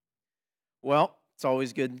Well, it's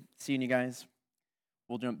always good seeing you guys.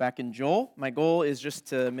 We'll jump back in Joel. My goal is just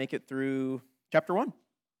to make it through chapter 1.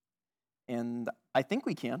 And I think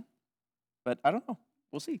we can, but I don't know.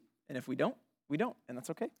 We'll see. And if we don't, we don't, and that's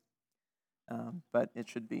okay. But it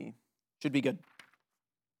should be good.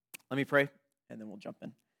 Let me pray, and then we'll jump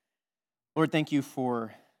in. Lord, thank you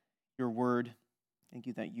for your word. Thank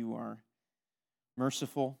you that you are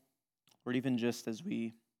merciful. Lord, even just as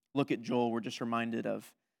we look at Joel, we're just reminded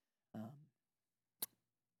of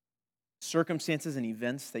circumstances and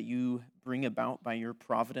events that you bring about by your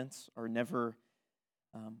providence are never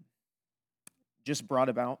just brought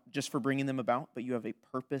about just for bringing them about, but you have a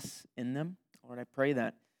purpose in them. Lord, I pray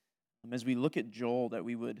that as we look at Joel, that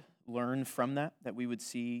we would learn from that we would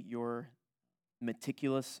see your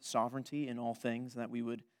meticulous sovereignty in all things, and that we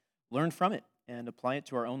would learn from it and apply it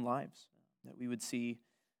to our own lives, that we would see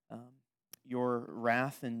your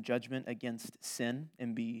wrath and judgment against sin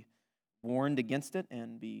and be warned against it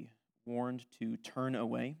and be warned to turn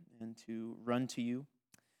away and to run to you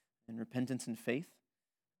in repentance and faith.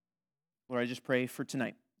 Lord, I just pray for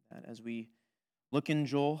tonight that as we look in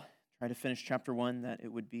Joel, try to finish chapter 1, that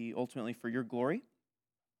it would be ultimately for your glory.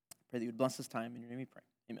 Pray that you would bless this time. In your name we pray.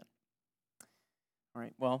 Amen. All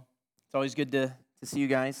right, well, it's always good to see you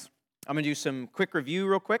guys. I'm going to do some quick review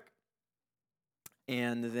real quick,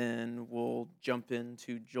 and then we'll jump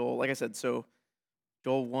into Joel. Like I said, so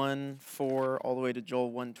Joel 1:4 all the way to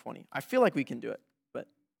Joel 1:20. I feel like we can do it, but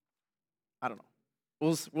I don't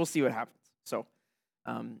know. We'll see what happens. So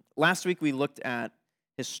last week we looked at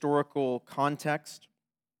historical context,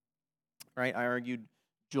 right? I argued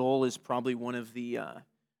Joel is probably one of the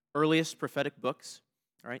earliest prophetic books,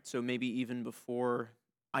 right? So maybe even before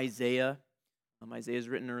Isaiah. Isaiah's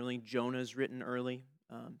written early. Jonah's written early.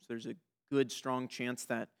 So there's a good, strong chance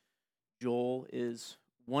that Joel is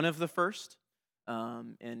one of the first.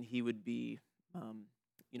 And he would be,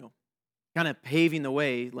 kind of paving the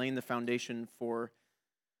way, laying the foundation for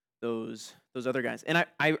those other guys. And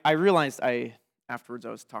I realized afterwards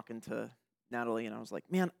I was talking to Natalie, and I was like,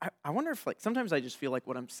 man, I wonder if, like, sometimes I just feel like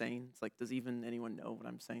what I'm saying, it's like, does even anyone know what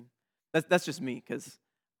I'm saying? That's just me, because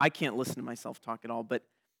I can't listen to myself talk at all. But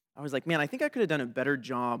I was like, man, I think I could have done a better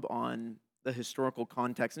job on the historical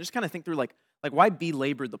context and just kind of think through, like why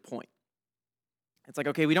belabor the point? It's like,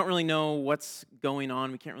 okay, we don't really know what's going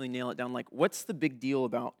on. We can't really nail it down. Like, what's the big deal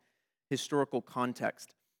about historical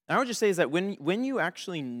context? And I would just say is that when you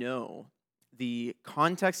actually know the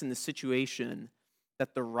context and the situation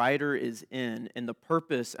that the writer is in and the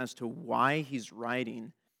purpose as to why he's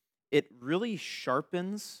writing, it really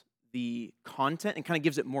sharpens the content and kind of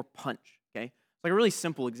gives it more punch, okay? It's like a really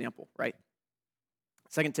simple example, right?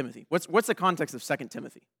 2 Timothy. What's the context of 2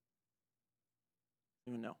 Timothy?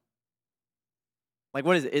 You know. Like,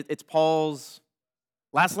 what is it? It's Paul's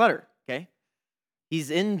last letter, okay? He's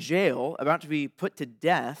in jail, about to be put to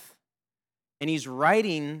death, and he's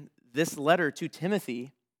writing this letter to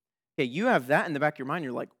Timothy. Okay, you have that in the back of your mind.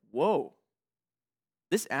 You're like, whoa,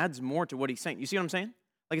 this adds more to what he's saying. You see what I'm saying?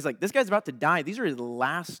 Like, it's like, this guy's about to die. These are his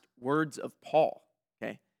last words of Paul,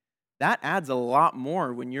 okay? That adds a lot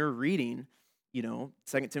more when you're reading, 2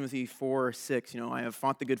 Timothy 4:6, I have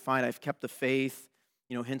fought the good fight, I've kept the faith,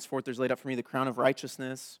 henceforth there's laid up for me the crown of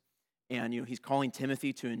righteousness. And, he's calling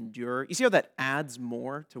Timothy to endure. You see how that adds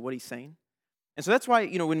more to what he's saying? And so that's why,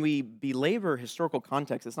 when we belabor historical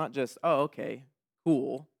context, it's not just, oh, okay,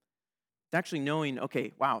 cool. It's actually knowing,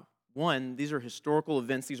 okay, wow, one, these are historical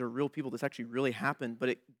events. These are real people. This actually really happened. But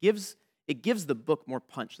it gives the book more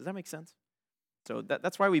punch. Does that make sense? So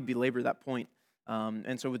that's why we belabor that point.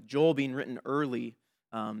 And so with Joel being written early,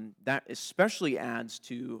 that especially adds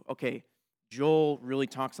to, okay, Joel really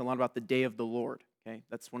talks a lot about the day of the Lord. Okay,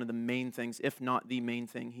 that's one of the main things, if not the main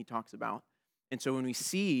thing he talks about. And so when we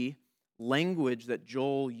see language that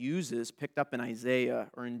Joel uses picked up in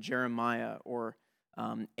Isaiah or in Jeremiah or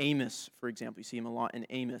Amos, for example, you see him a lot in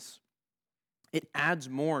Amos, it adds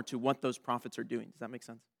more to what those prophets are doing. Does that make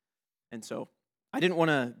sense? And so I didn't want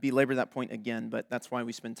to belabor that point again, but that's why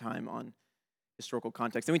we spend time on historical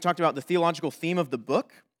context. Then we talked about the theological theme of the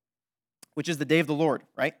book, which is the day of the Lord,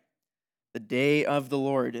 right? The day of the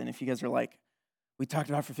Lord. And if you guys are like, we talked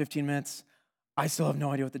about it for 15 minutes, I still have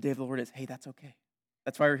no idea what the day of the Lord is. Hey, that's okay.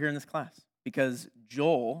 That's why we're here in this class, because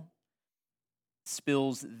Joel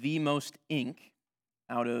spills the most ink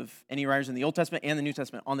out of any writers in the Old Testament and the New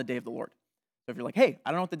Testament on the day of the Lord. So if you're like, hey,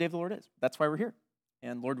 I don't know what the day of the Lord is, that's why we're here.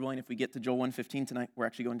 And Lord willing, if we get to Joel 1:15 tonight, we're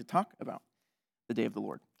actually going to talk about the day of the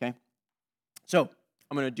Lord, okay? So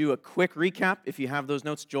I'm going to do a quick recap. If you have those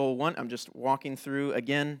notes, Joel 1, I'm just walking through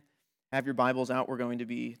again. Have your Bibles out. We're going to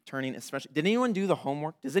be turning, especially. Did anyone do the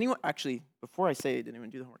homework? Does anyone, actually, before I say, did anyone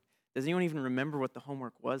do the homework? Does anyone even remember what the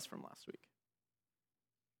homework was from last week?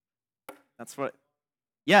 That's what,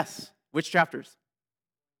 yes. Which chapters?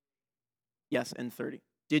 Yes, and 30.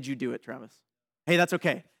 Did you do it, Travis? Hey, that's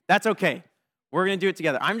okay. That's okay. We're going to do it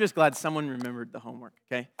together. I'm just glad someone remembered the homework,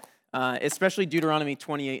 okay? Especially Deuteronomy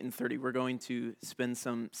 28 and 30. We're going to spend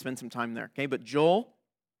some time there, okay? But Joel,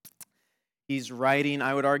 he's writing,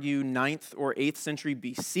 I would argue, 9th or 8th century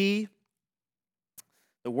BC.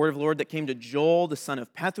 The word of the Lord that came to Joel, the son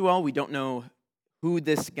of Pethuel. We don't know who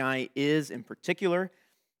this guy is in particular.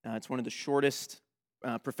 It's one of the shortest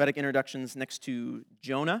prophetic introductions next to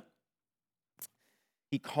Jonah.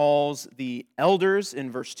 He calls the elders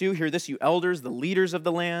in verse 2, hear this, you elders, the leaders of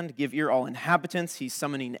the land, give ear all inhabitants. He's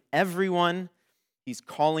summoning everyone. He's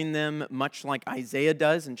calling them much like Isaiah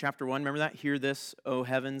does in chapter 1. Remember that? Hear this, O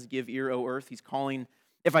heavens, give ear, O earth. He's calling,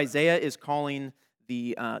 if Isaiah is calling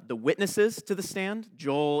the witnesses to the stand,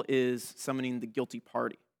 Joel is summoning the guilty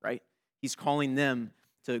party, right? He's calling them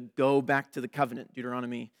to go back to the covenant,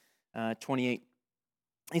 Deuteronomy 28.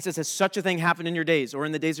 He says, has such a thing happened in your days or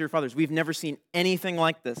in the days of your fathers? We've never seen anything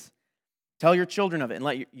like this. Tell your children of it, and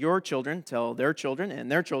let your children tell their children and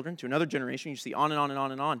their children to another generation. You see on and on and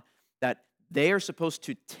on and on, that they are supposed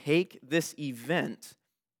to take this event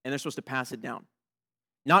and they're supposed to pass it down.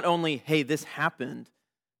 Not only, hey, this happened,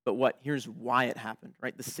 but what? Here's why it happened,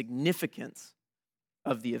 right? The significance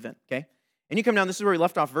of the event, okay? And you come down, this is where we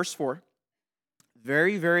left off, verse 4.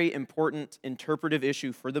 Very, very important interpretive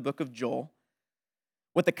issue for the book of Joel.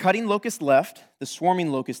 What the cutting locust left, the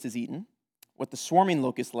swarming locust is eaten. What the swarming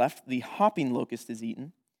locust left, the hopping locust is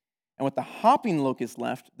eaten. And what the hopping locust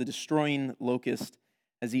left, the destroying locust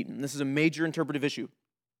has eaten. This is a major interpretive issue.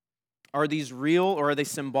 Are these real or are they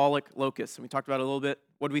symbolic locusts? And we talked about it a little bit.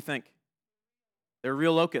 What do we think? They're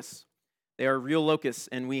real locusts. They are real locusts,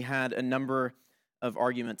 and we had a number of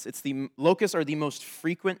arguments. Locusts are the most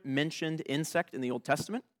frequent mentioned insect in the Old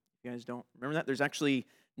Testament. You guys don't remember that? There's actually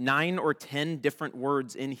 9 or 10 different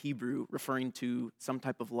words in Hebrew referring to some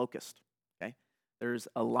type of locust, okay? There's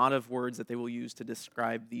a lot of words that they will use to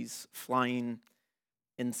describe these flying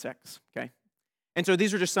insects, okay? And so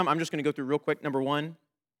these are just some, I'm just going to go through real quick. Number 1,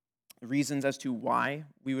 reasons as to why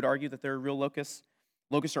we would argue that they're real locusts.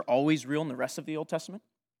 Locusts are always real in the rest of the Old Testament.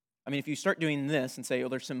 I mean, if you start doing this and say, oh,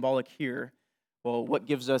 they're symbolic here, well, what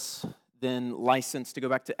gives us then license to go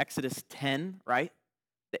back to Exodus 10, right?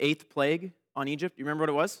 The 8th plague on Egypt. You remember what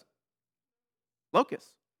it was?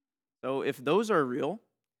 Locusts. So if those are real,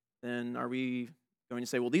 then are we going to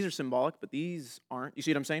say, well, these are symbolic, but these aren't? You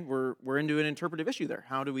see what I'm saying? We're into an interpretive issue there.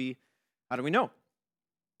 How do we know?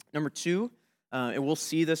 Number 2, and we'll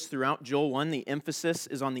see this throughout Joel 1, the emphasis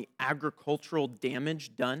is on the agricultural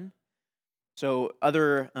damage done. So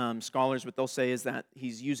other scholars, what they'll say is that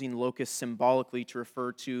he's using locusts symbolically to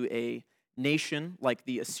refer to a nation like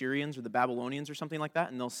the Assyrians or the Babylonians or something like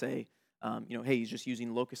that, and they'll say, hey, he's just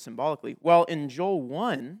using locusts symbolically. Well, in Joel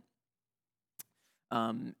 1,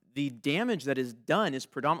 the damage that is done is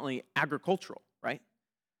predominantly agricultural, right?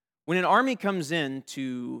 When an army comes in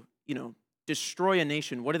to, destroy a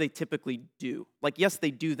nation, what do they typically do? Like, yes,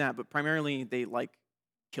 they do that, but primarily they,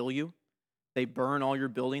 kill you. They burn all your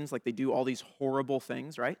buildings, they do all these horrible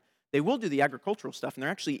things, right? They will do the agricultural stuff, and there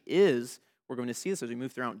actually is, we're going to see this as we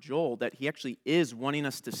move throughout Joel, that he actually is wanting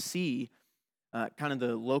us to see kind of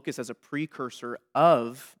the locust as a precursor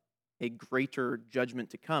of a greater judgment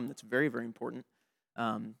to come. That's very, very important.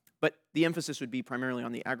 But the emphasis would be primarily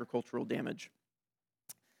on the agricultural damage.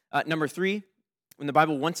 Number 3, when the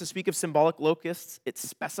Bible wants to speak of symbolic locusts, it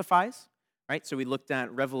specifies, right? So we looked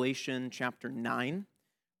at Revelation chapter 9.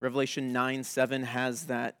 Revelation 9:7 has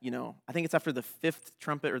that, I think it's after the 5th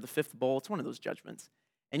trumpet or the 5th bowl. It's one of those judgments.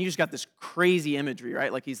 And you just got this crazy imagery,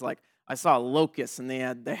 right? Like he's like, I saw locusts and they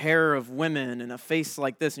had the hair of women and a face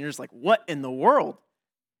like this. And you're just like, what in the world?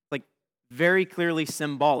 Like very clearly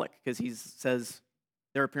symbolic because he says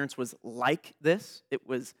their appearance was like this. It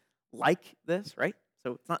was like this, right?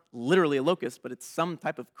 So it's not literally a locust, but it's some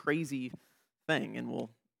type of crazy thing. And we'll,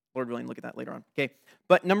 Lord willing, look at that later on. Okay.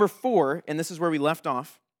 But number 4, and this is where we left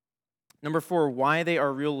off. Number 4, why they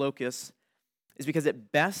are real locusts is because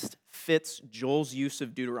it best fits Joel's use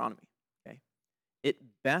of Deuteronomy, okay? It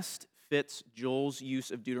best fits Joel's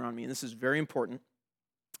use of Deuteronomy, and this is very important.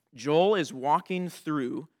 Joel is walking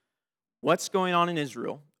through what's going on in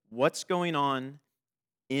Israel, what's going on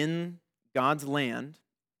in God's land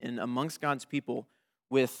and amongst God's people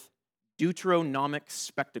with Deuteronomic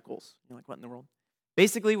spectacles. You're like, what in the world?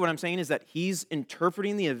 Basically, what I'm saying is that he's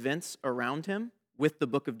interpreting the events around him with the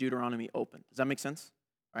book of Deuteronomy open. Does that make sense?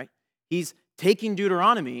 Right? He's taking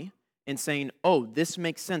Deuteronomy and saying, oh, this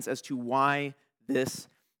makes sense as to why this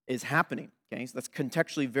is happening. Okay, so that's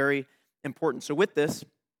contextually very important. So with this,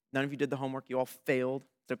 none of you did the homework. You all failed.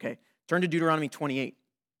 It's okay. Turn to Deuteronomy 28.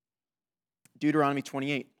 Deuteronomy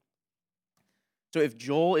 28. So if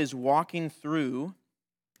Joel is walking through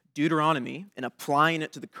Deuteronomy and applying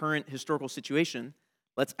it to the current historical situation,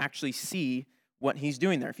 let's actually see what he's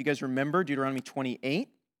doing there. If you guys remember Deuteronomy 28,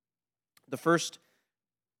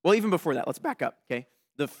 even before that, let's back up, okay?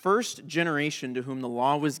 The first generation to whom the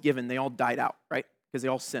law was given, they all died out, right? Because they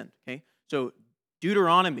all sinned, okay? So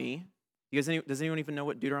Deuteronomy, does anyone even know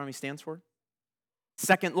what Deuteronomy stands for?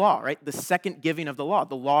 Second law, right? The second giving of the law.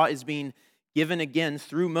 The law is being given again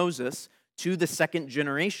through Moses to the second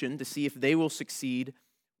generation to see if they will succeed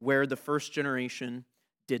where the first generation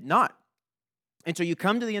did not. And so you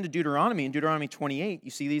come to the end of Deuteronomy, in Deuteronomy 28, you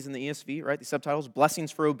see these in the ESV, right? The subtitles,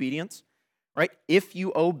 blessings for obedience, right? If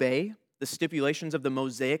you obey the stipulations of the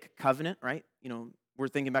Mosaic covenant, right? You know, we're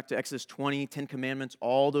thinking back to Exodus 20, 10 Commandments,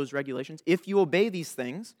 all those regulations. If you obey these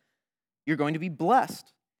things, you're going to be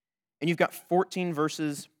blessed. And you've got 14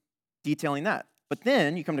 verses detailing that. But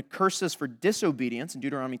then you come to curses for disobedience in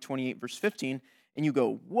Deuteronomy 28, verse 15, and you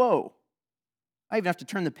go, whoa. I even have to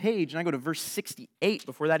turn the page, and I go to verse 68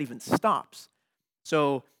 before that even stops.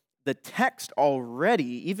 So the text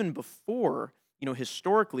already, even before,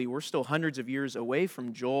 historically, we're still hundreds of years away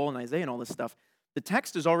from Joel and Isaiah and all this stuff. The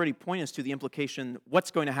text is already pointing us to the implication,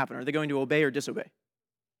 what's going to happen? Are they going to obey or disobey?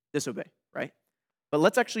 Disobey, right? But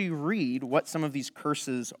let's actually read what some of these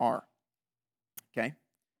curses are, okay?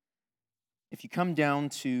 If you come down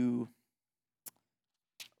to,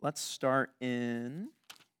 let's start in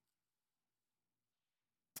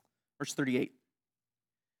verse 38.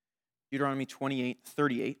 Deuteronomy 28,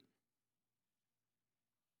 38.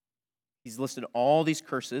 He's listed all these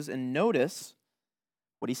curses, and notice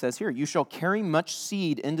what he says here. You shall carry much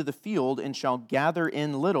seed into the field and shall gather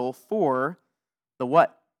in little, for the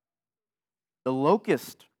what? The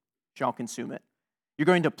locust shall consume it. You're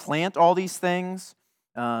going to plant all these things.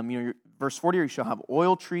 Verse 40, you shall have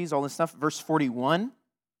oil trees, all this stuff. Verse 41,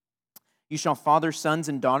 you shall father sons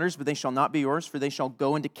and daughters, but they shall not be yours, for they shall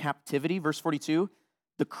go into captivity. Verse 42,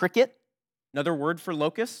 the cricket, another word for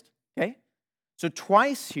locust, okay? So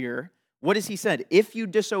twice here, what has he said? If you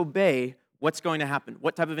disobey, what's going to happen?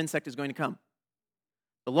 What type of insect is going to come?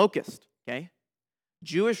 The locust, okay?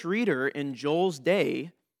 Jewish reader in Joel's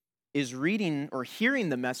day is reading or hearing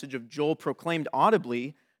the message of Joel proclaimed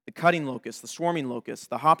audibly, the cutting locust, the swarming locust,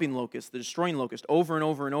 the hopping locust, the destroying locust, over and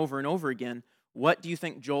over and over and over again. What do you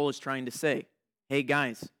think Joel is trying to say? Hey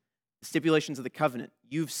guys, the stipulations of the covenant,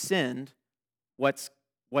 you've sinned, what's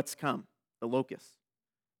come? The locusts.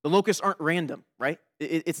 The locusts aren't random, right?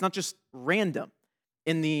 It's not just random.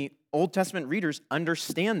 And the Old Testament readers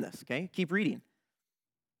understand this, okay? Keep reading.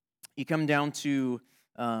 You come down to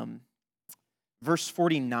verse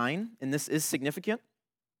 49, and this is significant.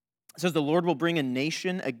 It says, the Lord will bring a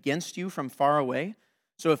nation against you from far away.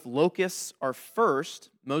 So if locusts are first,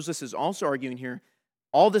 Moses is also arguing here,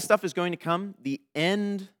 all this stuff is going to come. The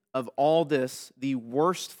end of all this, the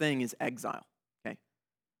worst thing is exile, okay?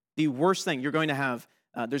 The worst thing, you're going to have,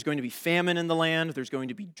 there's going to be famine in the land, there's going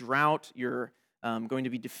to be drought, you're going to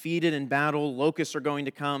be defeated in battle, locusts are going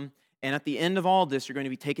to come, and at the end of all this, you're going to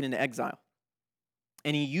be taken into exile.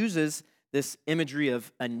 And he uses this imagery of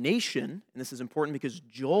a nation, and this is important because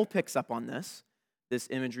Joel picks up on this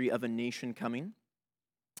imagery of a nation coming.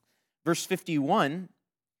 Verse 51,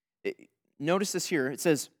 notice this here. It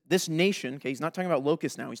says, this nation, okay, he's not talking about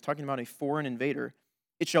locusts now. He's talking about a foreign invader.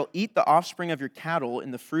 It shall eat the offspring of your cattle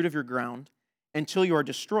and the fruit of your ground until you are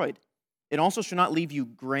destroyed. It also shall not leave you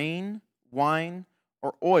grain, wine,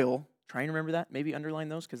 or oil. Try and remember that. Maybe underline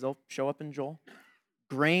those because they'll show up in Joel.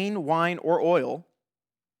 Grain, wine, or oil,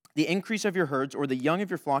 the increase of your herds, or the young of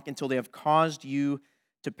your flock, until they have caused you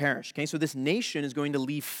to perish. Okay, so this nation is going to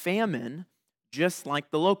leave famine just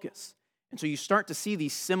like the locusts. And so you start to see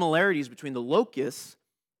these similarities between the locusts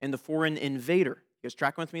and the foreign invader. You guys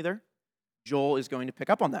tracking with me there? Joel is going to pick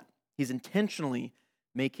up on that. He's intentionally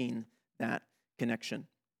making that connection.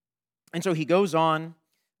 And so he goes on,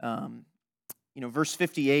 verse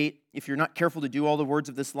 58, if you're not careful to do all the words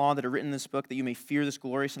of this law that are written in this book, that you may fear this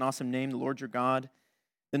glorious and awesome name, the Lord your God,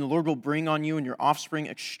 then the Lord will bring on you and your offspring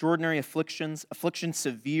extraordinary afflictions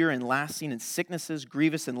severe and lasting, and sicknesses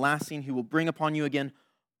grievous and lasting. He will bring upon you again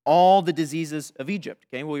all the diseases of Egypt.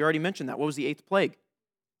 Okay, well, we already mentioned that. What was the eighth plague?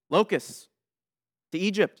 Locusts to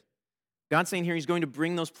Egypt. God's saying here he's going to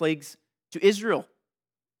bring those plagues to Israel.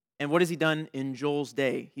 And what has he done in Joel's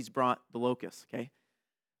day? He's brought the locusts, okay?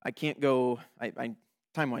 I can't go,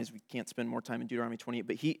 time-wise, we can't spend more time in Deuteronomy 28,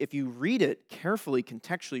 but if you read it carefully,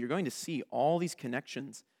 contextually, you're going to see all these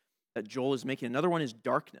connections that Joel is making. Another one is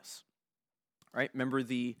darkness. right? Remember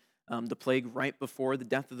the plague right before the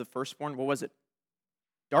death of the firstborn? What was it?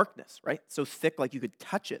 Darkness, right? So thick like you could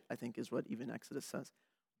touch it, I think is what even Exodus says.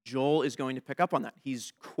 Joel is going to pick up on that.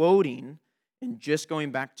 He's quoting and just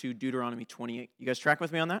going back to Deuteronomy 28. You guys track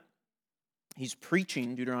with me on that? He's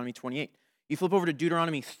preaching Deuteronomy 28. You flip over to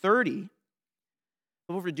Deuteronomy 30.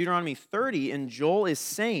 Flip over to Deuteronomy 30, and Joel is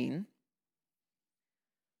saying,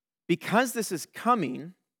 because this is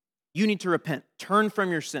coming, you need to repent. Turn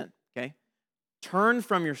from your sin, okay? Turn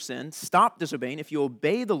from your sin. Stop disobeying. If you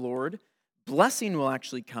obey the Lord, blessing will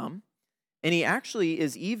actually come. And he actually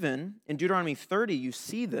is even, in Deuteronomy 30, you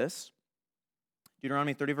see this.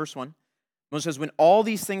 Deuteronomy 30, verse 1. Moses says, when all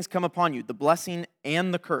these things come upon you, the blessing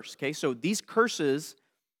and the curse, okay? So these curses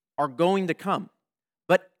are going to come.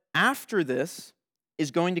 But after this is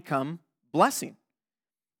going to come blessing.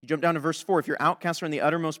 You jump down to verse 4. If your outcasts are in the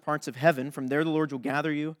uttermost parts of heaven, from there the Lord will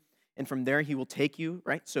gather you, and from there he will take you,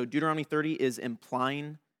 right? So Deuteronomy 30 is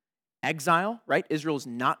implying exile, right? Israel is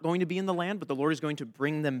not going to be in the land, but the Lord is going to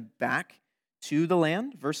bring them back to the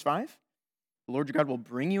land. Verse 5. The Lord your God will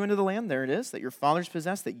bring you into the land, there it is, that your fathers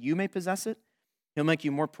possessed, that you may possess it. He'll make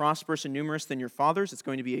you more prosperous and numerous than your fathers. It's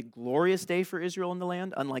going to be a glorious day for Israel in the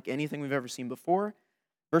land, unlike anything we've ever seen before.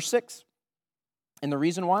 Verse 6. And the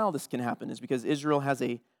reason why all this can happen is because Israel has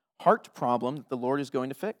a heart problem that the Lord is going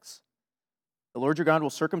to fix. The Lord your God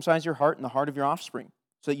will circumcise your heart and the heart of your offspring,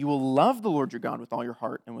 so that you will love the Lord your God with all your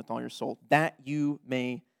heart and with all your soul, that you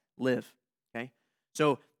may live. Okay?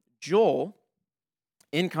 So Joel,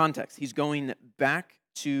 in context, he's going back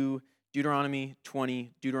to Deuteronomy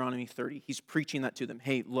 20, Deuteronomy 30. He's preaching that to them.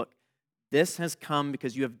 Hey, look, this has come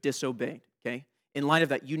because you have disobeyed, okay? In light of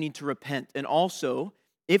that, you need to repent. And also,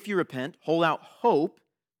 if you repent, hold out hope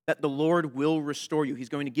that the Lord will restore you. He's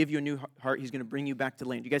going to give you a new heart. He's going to bring you back to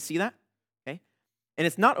land. You guys see that? Okay? And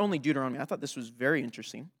it's not only Deuteronomy. I thought this was very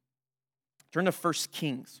interesting. Turn to 1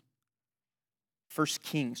 Kings. 1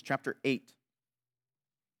 Kings chapter 8.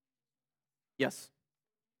 Yes.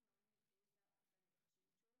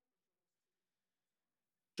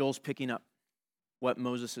 Joel's picking up what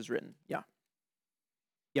Moses has written. Yeah.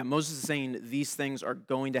 Yeah, Moses is saying these things are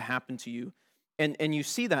going to happen to you. And you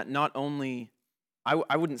see that not only,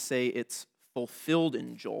 I wouldn't say it's fulfilled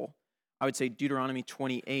in Joel. I would say Deuteronomy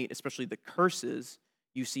 28, especially the curses,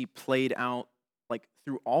 you see played out like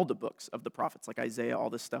through all the books of the prophets, like Isaiah, all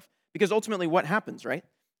this stuff. Because ultimately what happens, right?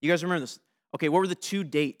 You guys remember this? Okay, what were the 2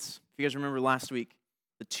 dates? If you guys remember last week,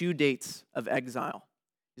 the 2 dates of exile.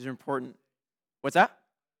 These are important. What's that?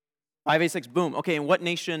 586, boom. Okay, and what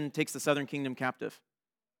nation takes the southern kingdom captive?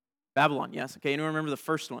 Babylon, yes. Okay, anyone remember the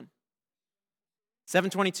first one?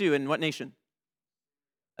 722, and what nation?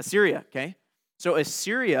 Assyria, okay? So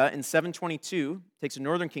Assyria in 722 takes the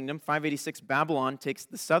northern kingdom. 586, Babylon takes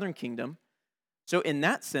the southern kingdom. So in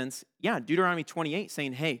that sense, yeah, Deuteronomy 28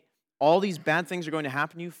 saying, hey, all these bad things are going to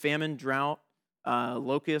happen to you, famine, drought,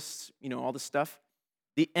 locusts, all this stuff.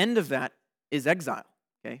 The end of that is exile,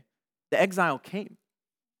 okay? The exile came.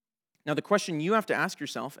 Now, the question you have to ask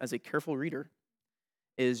yourself as a careful reader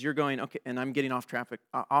is you're going, okay, and I'm getting off topic,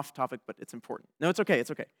 but it's important. No, it's okay.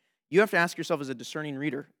 You have to ask yourself as a discerning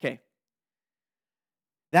reader, okay,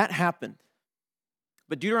 that happened.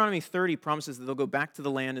 But Deuteronomy 30 promises that they'll go back to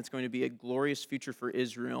the land. It's going to be a glorious future for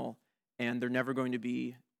Israel, and they're never going to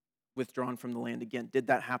be withdrawn from the land again. Did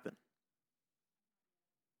that happen?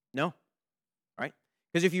 No, right?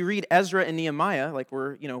 Because if you read Ezra and Nehemiah, like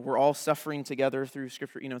we're all suffering together through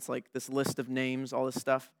Scripture. It's like this list of names, all this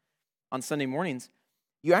stuff on Sunday mornings.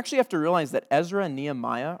 You actually have to realize that Ezra and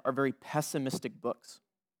Nehemiah are very pessimistic books.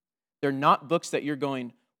 They're not books that you're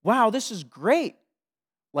going, wow, this is great.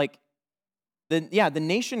 Like, the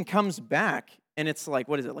nation comes back, and it's like,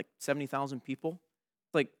 what is it, like 70,000 people?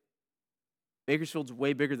 It's like, Bakersfield's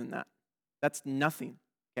way bigger than that. That's nothing,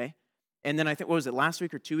 okay? And then I think, what was it, last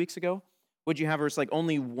week or 2 weeks ago? What'd you have where it's like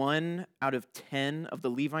only 1 out of 10 of the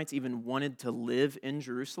Levites even wanted to live in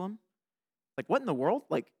Jerusalem? Like, what in the world?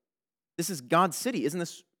 Like, this is God's city. Isn't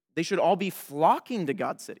this, they should all be flocking to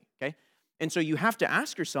God's city, okay? And so you have to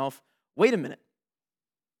ask yourself, wait a minute.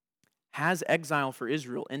 Has exile for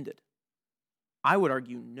Israel ended? I would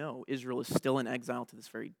argue no. Israel is still in exile to this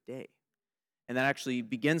very day. And that actually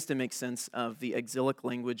begins to make sense of the exilic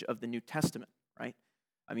language of the New Testament, right?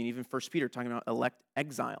 I mean, even 1 Peter talking about elect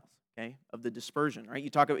exiles, okay, of the dispersion, right?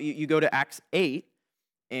 You go to Acts 8,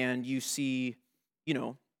 and you see,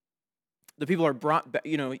 the people are brought back,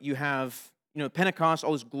 you have, Pentecost,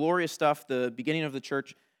 all this glorious stuff, the beginning of the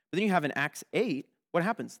church. But then you have in Acts 8, what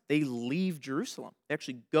happens? They leave Jerusalem. They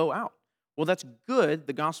actually go out. Well, that's good.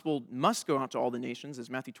 The gospel must go out to all the nations, as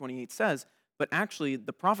Matthew 28 says. But actually,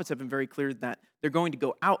 the prophets have been very clear that they're going to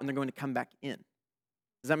go out and they're going to come back in.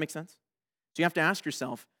 Does that make sense? So you have to ask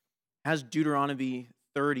yourself, has Deuteronomy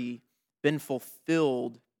 30 been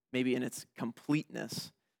fulfilled maybe in its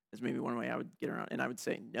completeness? Is maybe one way I would get around. And I would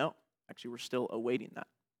say, no, actually, we're still awaiting that.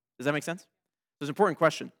 Does that make sense? So it's an important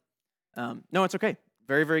question. No, it's okay.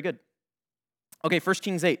 Very, very good. Okay, 1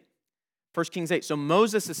 Kings 8. 1 Kings 8. So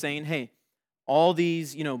Moses is saying, hey, all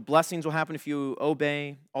these, blessings will happen if you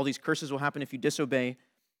obey. All these curses will happen if you disobey.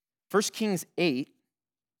 1 Kings 8,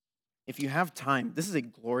 if you have time, this is a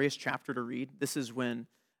glorious chapter to read. This is when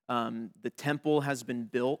the temple has been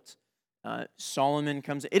built. Solomon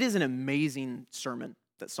comes. It is an amazing sermon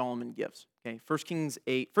that Solomon gives. Okay, 1 Kings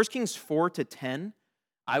 8. 1 Kings 4 to 10,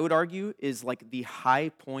 I would argue, is like the high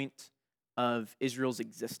point of Israel's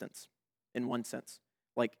existence in one sense.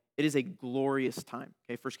 Like, it is a glorious time.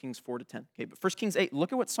 Okay, 1 Kings 4 to 10. Okay, but 1 Kings 8,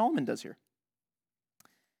 look at what Solomon does here.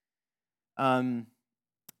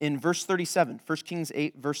 In verse 37, 1 Kings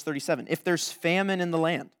 8, verse 37, if there's famine in the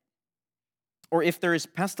land, or if there is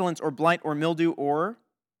pestilence or blight or mildew or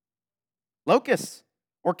locusts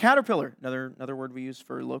or caterpillar, another word we use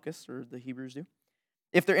for locusts, or the Hebrews do.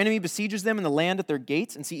 If their enemy besieges them in the land at their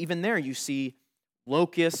gates, and see, even there you see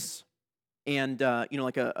locusts and,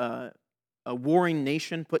 like a warring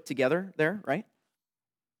nation put together there, right?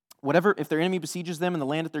 Whatever, if their enemy besieges them in the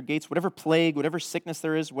land at their gates, whatever plague, whatever sickness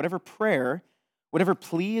there is, whatever prayer, whatever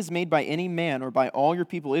plea is made by any man or by all your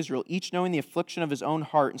people Israel, each knowing the affliction of his own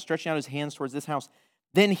heart and stretching out his hands towards this house,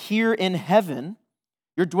 then hear in heaven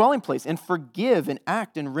your dwelling place and forgive and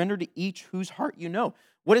act and render to each whose heart you know.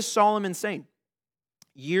 What is Solomon saying?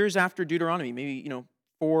 Years after Deuteronomy, maybe,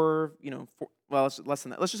 well, it's less than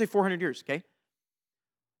that. Let's just say 400 years, okay?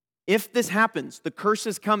 If this happens, the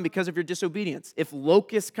curses come because of your disobedience. If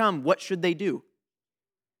locusts come, what should they do?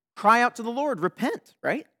 Cry out to the Lord, repent,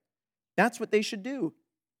 right? That's what they should do.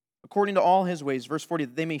 According to all his ways, verse 40,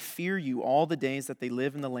 that they may fear you all the days that they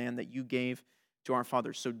live in the land that you gave to our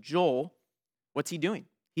fathers. So Joel, what's he doing?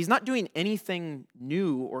 He's not doing anything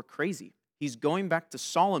new or crazy. He's going back to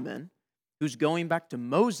Solomon, who's going back to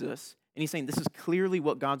Moses, and he's saying this is clearly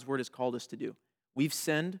what God's word has called us to do. We've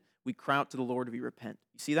sinned, we cry out to the Lord, we repent.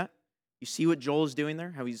 You see that? You see what Joel is doing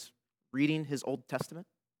there? How he's reading his Old Testament,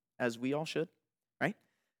 as we all should, right?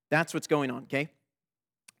 That's what's going on, okay?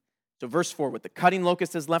 So verse 4, with the cutting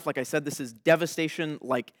locust is left, like I said, this is devastation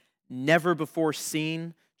like never before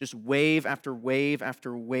seen, just wave after wave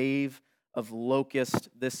after wave of locust.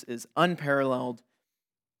 This is unparalleled.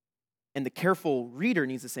 And the careful reader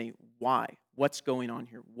needs to say, why? What's going on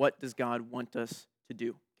here? What does God want us to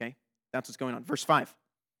do? Okay? That's what's going on. Verse 5.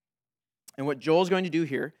 And what Joel's going to do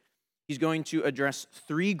here, he's going to address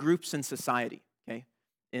three groups in society, okay,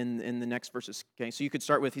 in the next verses. Okay, so you could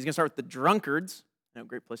start with, he's going to start with the drunkards.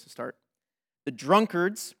 Great place to start. The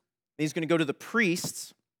drunkards, then he's going to go to the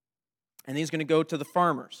priests, and then he's going to go to the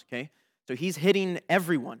farmers, okay? So he's hitting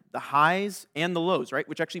everyone, the highs and the lows, right?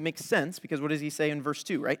 Which actually makes sense, because what does he say in verse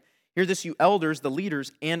 2, right? Hear this, you elders, the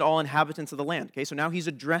leaders, and all inhabitants of the land, okay? So now he's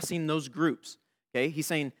addressing those groups, okay? He's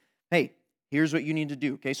saying, hey, here's what you need to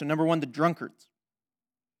do, okay? So number one, the drunkards.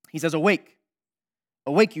 He says, awake,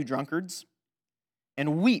 you drunkards,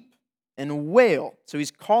 and weep and wail. So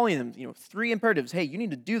he's calling them, three imperatives. Hey, you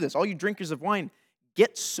need to do this. All you drinkers of wine,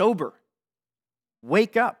 get sober.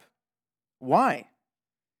 Wake up. Why?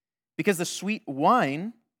 Because the sweet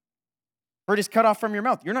wine, for it is cut off from your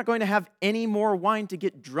mouth. You're not going to have any more wine to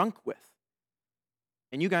get drunk with.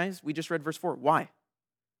 And you guys, we just read verse 4. Why?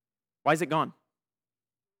 Why is it gone?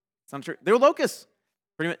 It's not true. They're locusts.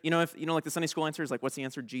 Pretty much, if like the Sunday school answer is like, what's the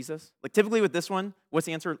answer? Jesus. Like typically with this one, what's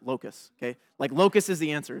the answer? Locusts. Okay, like locust is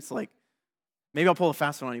the answer. It's like maybe I'll pull a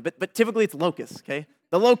fast one on you, but typically it's locusts. Okay,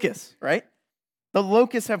 the locusts, right? The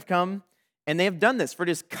locusts have come and they have done this. For it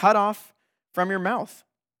is cut off from your mouth.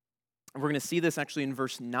 And we're going to see this actually in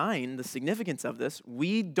verse 9. The significance of this.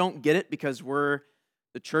 We don't get it because we're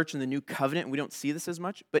the church in the new covenant and we don't see this as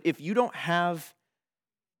much. But if you don't have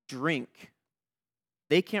drink,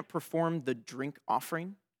 they can't perform the drink offering.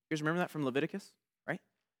 You guys remember that from Leviticus, right?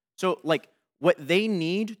 So like what they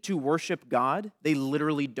need to worship God, they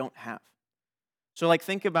literally don't have. So like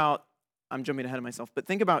think about, I'm jumping ahead of myself, but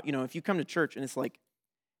think about, if you come to church and it's like,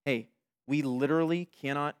 hey, we literally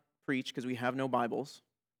cannot preach because we have no Bibles.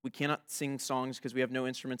 We cannot sing songs because we have no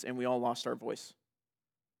instruments and we all lost our voice.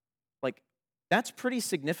 Like that's pretty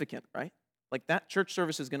significant, right? Like that church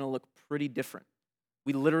service is going to look pretty different.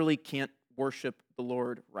 We literally can't worship the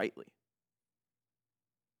Lord rightly.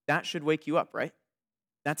 That should wake you up, right?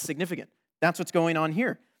 That's significant. That's what's going on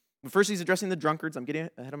here. But first, he's addressing the drunkards. I'm getting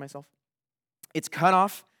ahead of myself. It's cut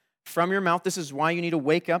off from your mouth. This is why you need to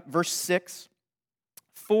wake up. Verse 6,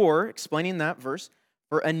 explaining that verse,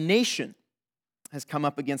 for a nation has come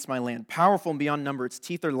up against my land, powerful and beyond number. Its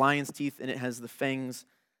teeth are lion's teeth, and it has the fangs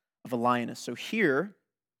of a lioness. So here,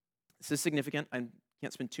 this is significant. I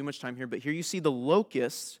can't spend too much time here, but here you see the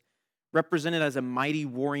locusts represented as a mighty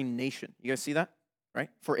warring nation. You guys see that, right?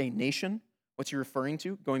 For a nation, what's he referring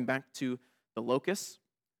to? Going back to the locusts.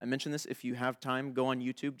 I mentioned this. If you have time, go on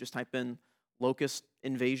YouTube. Just type in locust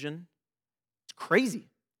invasion. It's crazy.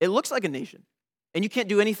 It looks like a nation, and you can't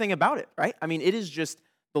do anything about it, right? I mean, it is just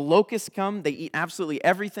the locusts come. They eat absolutely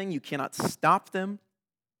everything. You cannot stop them.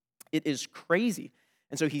 It is crazy.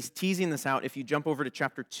 And so he's teasing this out. If you jump over to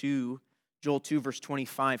chapter 2, Joel 2, verse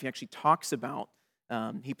 25, he actually talks about,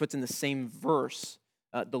 he puts in the same verse,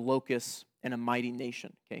 the locusts and a mighty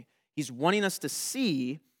nation, okay? He's wanting us to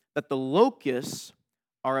see that the locusts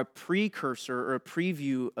are a precursor or a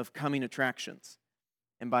preview of coming attractions.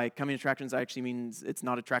 And by coming attractions, I actually means it's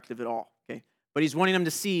not attractive at all, okay? But he's wanting them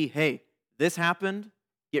to see, hey, this happened,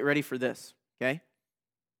 get ready for this, okay?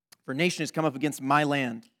 For a nation has come up against my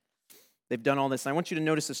land. They've done all this. And I want you to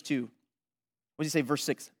notice this too. What does he say, verse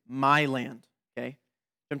 6? My land, okay?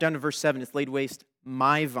 Jump down to verse 7. It's laid waste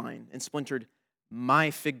my vine and splintered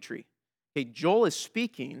my fig tree. Okay, Joel is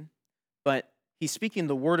speaking, but he's speaking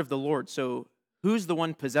the word of the Lord. So who's the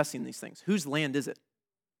one possessing these things? Whose land is it?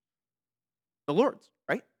 The Lord's,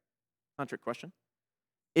 right? Not a trick question.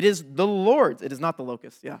 It is the Lord's. It is not the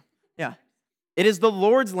locust. Yeah. It is the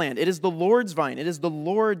Lord's land. It is the Lord's vine. It is the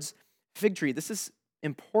Lord's fig tree. This is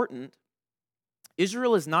important.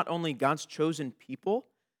 Israel is not only God's chosen people,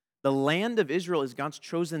 the land of Israel is God's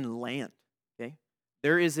chosen land, okay?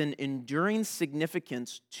 There is an enduring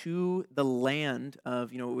significance to the land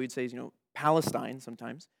of, what we'd say is, Palestine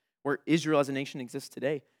sometimes, where Israel as a nation exists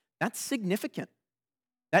today. That's significant.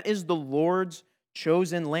 That is the Lord's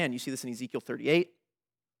chosen land. You see this in Ezekiel 38,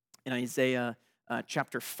 in Isaiah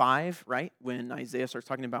chapter 5, right? When Isaiah starts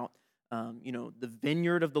talking about, the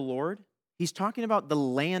vineyard of the Lord. He's talking about the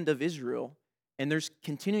land of Israel. And there's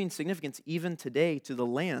continuing significance even today to the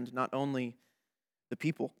land, not only the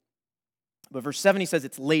people. But verse 7, he says,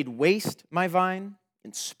 it's laid waste my vine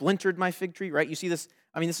and splintered my fig tree, right? You see this,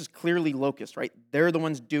 this is clearly locust, right? They're the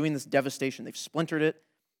ones doing this devastation. They've splintered it,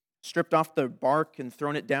 stripped off the bark and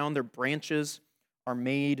thrown it down. Their branches are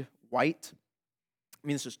made white.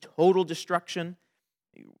 This is total destruction.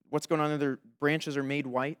 What's going on there? Their branches are made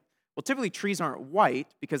white. Well, typically trees aren't white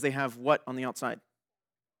because they have what on the outside?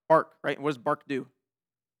 Bark, right? What does bark do?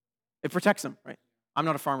 It protects them, right? I'm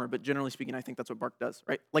not a farmer, but generally speaking, I think that's what bark does,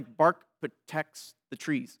 right? Like bark protects the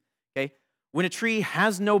trees, okay? When a tree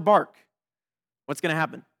has no bark, what's going to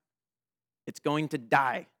happen? It's going to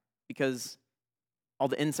die because all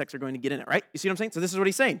the insects are going to get in it, right? You see what I'm saying? So this is what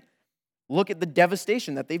he's saying. Look at the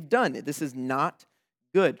devastation that they've done. This is not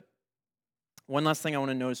good. One last thing I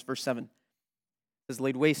want to notice, verse 7. It says,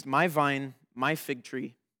 laid waste my vine, my fig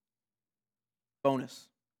tree. Bonus.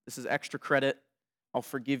 This is extra credit. I'll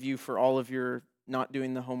forgive you for all of your not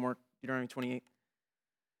doing the homework. Deuteronomy 28.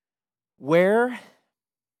 Where in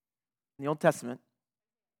the Old Testament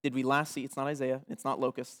did we last see? It's not Isaiah. It's not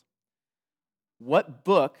locusts. What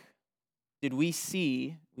book did we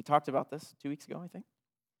see? We talked about this 2 weeks ago, I think.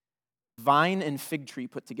 Vine and fig tree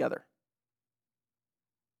put together.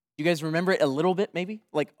 You guys remember it a little bit, maybe?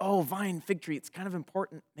 Like, oh, vine, fig tree, it's kind of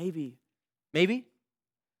important. Maybe?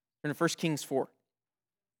 Turn to 1 Kings 4.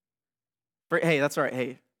 Hey, that's all right.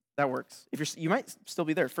 Hey, that works. You might still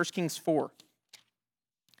be there. 1 Kings 4.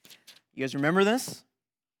 You guys remember this?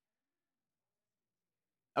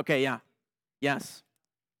 Okay, yeah. Yes.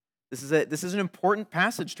 This is an important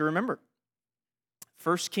passage to remember.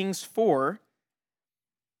 1 Kings 4,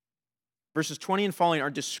 verses 20 and following are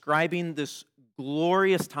describing this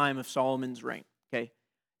glorious time of Solomon's reign, okay?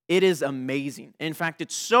 It is amazing. In fact,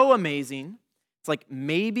 it's so amazing, it's like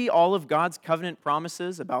maybe all of God's covenant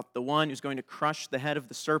promises about the one who's going to crush the head of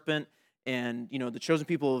the serpent and, the chosen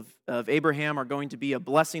people of Abraham are going to be a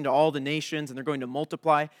blessing to all the nations and they're going to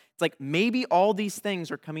multiply. It's like maybe all these things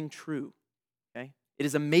are coming true, okay? It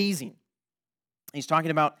is amazing. He's talking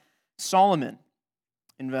about Solomon.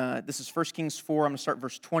 And this is 1 Kings 4. I'm going to start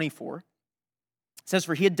verse 24. It says,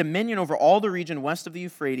 for he had dominion over all the region west of the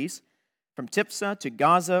Euphrates, from Tiphsah to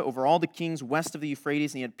Gaza, over all the kings west of the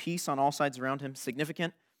Euphrates, and he had peace on all sides around him.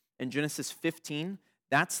 Significant. In Genesis 15,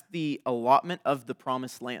 that's the allotment of the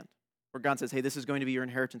promised land, where God says, hey, this is going to be your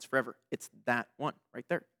inheritance forever. It's that one right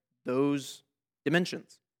there. Those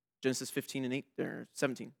dimensions. Genesis 15 and 8, or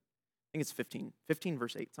 17. I think it's 15. 15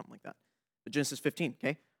 verse 8, something like that. But Genesis 15,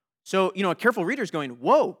 okay? So, a careful reader is going,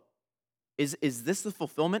 whoa, is this the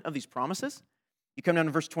fulfillment of these promises? You come down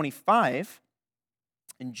to verse 25,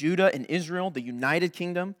 in Judah and Israel, the united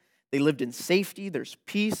kingdom, They lived in safety. There's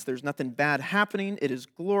peace. There's nothing bad happening. It is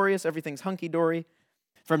glorious. Everything's hunky-dory.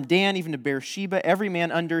 From Dan even to Beersheba, every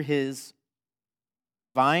man under his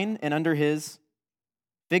vine and under his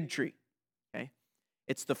fig tree. Okay?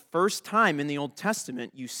 It's the first time in the Old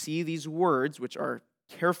Testament you see these words, which are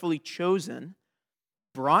carefully chosen,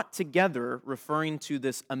 brought together, referring to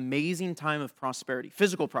this amazing time of prosperity,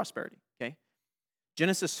 physical prosperity. Okay?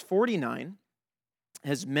 Genesis 49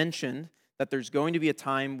 has mentioned that there's going to be a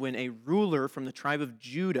time when a ruler from the tribe of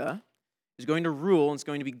Judah is going to rule, and it's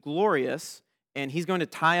going to be glorious, and he's going to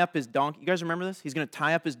tie up his donkey. You guys remember this? He's going to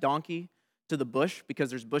tie up his donkey to the bush because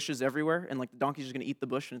there's bushes everywhere, and like the donkey's just going to eat the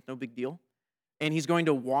bush, and it's no big deal. And he's going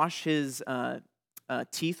to wash his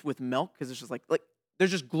teeth with milk because it's just like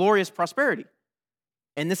there's just glorious prosperity.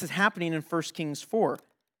 And this is happening in 1 Kings 4.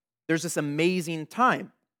 There's this amazing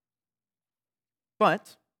time.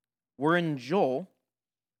 But we're in Joel.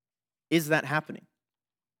 Is that happening?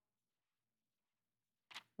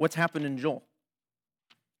 What's happened in Joel?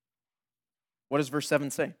 What does verse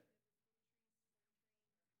 7 say?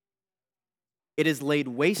 It has laid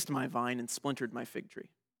waste my vine and splintered my fig tree.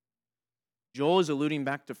 Joel is alluding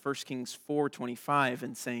back to 1 Kings 4:25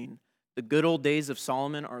 and saying, the good old days of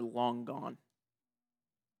Solomon are long gone,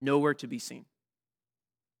 nowhere to be seen.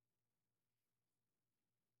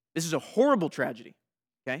 This is a horrible tragedy,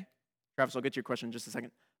 okay? Travis, I'll get to your question in just a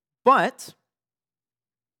second. But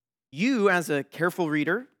you, as a careful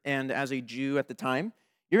reader and as a Jew at the time,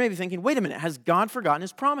 you're maybe thinking, wait a minute, has God forgotten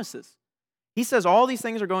his promises? He says all these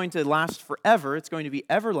things are going to last forever. It's going to be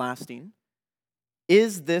everlasting.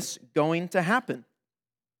 Is this going to happen?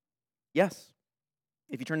 Yes.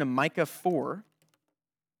 If you turn to Micah 4,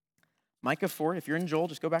 if you're in Joel,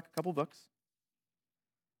 just go back a couple books.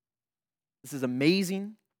 This is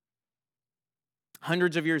amazing.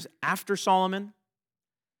 Hundreds of years after Solomon,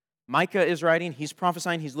 Micah is writing, he's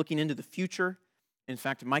prophesying, he's looking into the future. In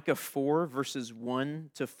fact, Micah 4, verses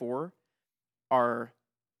 1 to 4 are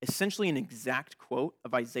essentially an exact quote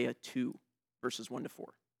of Isaiah 2, verses 1 to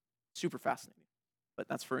 4. Super fascinating, but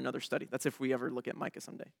that's for another study. That's if we ever look at Micah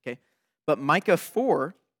someday, okay? But Micah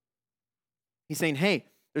 4, he's saying, hey,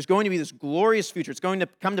 there's going to be this glorious future. It's going to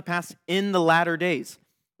come to pass in the latter days,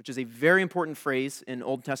 which is a very important phrase in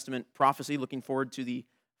Old Testament prophecy, looking forward to the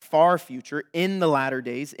far future, in the latter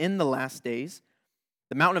days, in the last days.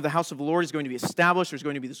 The mountain of the house of the Lord is going to be established. There's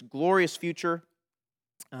going to be this glorious future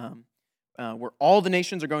where all the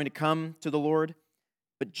nations are going to come to the Lord.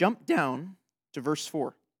 But jump down to verse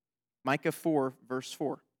 4. Micah 4, verse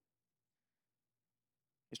 4.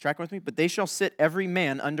 Is tracking with me? But they shall sit every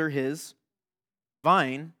man under his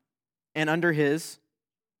vine and under his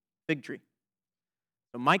fig tree.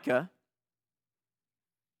 So Micah,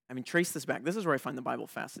 trace this back. This is where I find the Bible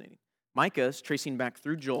fascinating. Micah is tracing back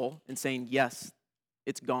through Joel and saying, yes,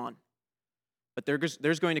 it's gone. But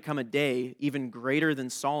there's going to come a day even greater than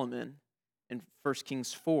Solomon in 1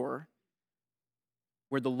 Kings 4,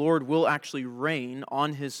 where the Lord will actually reign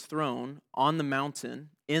on his throne, on the mountain,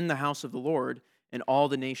 in the house of the Lord, and all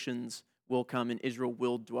the nations will come and Israel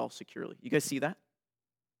will dwell securely. You guys see that?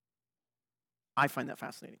 I find that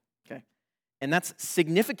fascinating, okay? And that's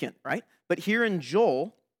significant, right? But here in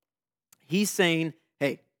Joel, he's saying,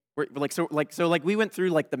 hey, we went through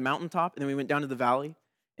like the mountaintop, and then we went down to the valley,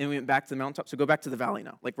 and we went back to the mountaintop. So go back to the valley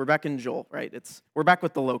now. Like we're back in Joel, right? We're back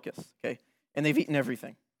with the locusts, okay? And they've eaten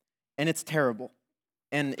everything. And it's terrible.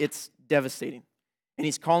 And it's devastating. And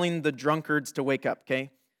he's calling the drunkards to wake up,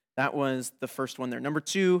 okay? That was the first one there. Number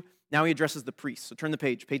 2, now he addresses the priests. So turn the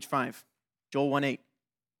page 5, Joel 1:8.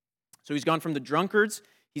 So he's gone from the drunkards,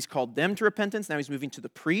 he's called them to repentance. Now he's moving to the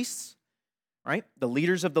priests, right? The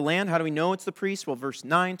leaders of the land. How do we know it's the priests? Well, verse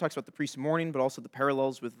 9 talks about the priests mourning, but also the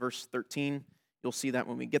parallels with verse 13. You'll see that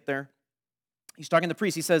when we get there. He's talking to the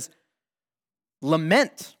priests. He says,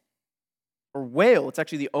 lament or wail. It's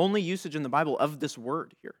actually the only usage in the Bible of this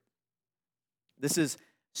word here. This is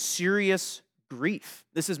serious grief.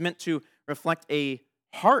 This is meant to reflect a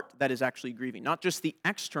heart that is actually grieving, not just the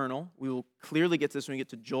external. We will clearly get to this when we get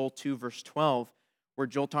to Joel 2, verse 12, where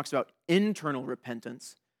Joel talks about internal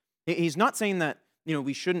repentance. He's not saying that,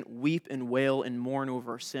 we shouldn't weep and wail and mourn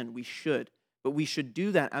over our sin. We should. But we should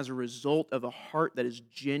do that as a result of a heart that is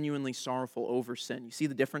genuinely sorrowful over sin. You see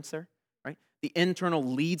the difference there, right? The internal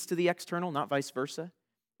leads to the external, not vice versa.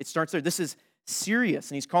 It starts there. This is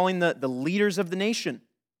serious, and he's calling the leaders of the nation.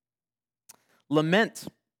 Lament,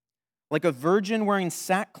 like a virgin wearing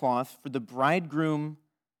sackcloth for the bridegroom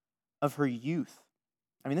of her youth.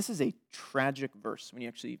 This is a tragic verse when you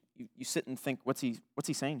actually you sit and think, what's he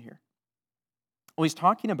saying here? Well, he's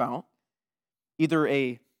talking about either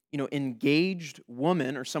a engaged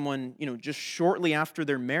woman or someone, just shortly after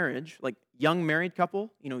their marriage, like young married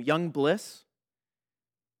couple, young bliss.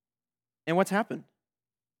 And what's happened?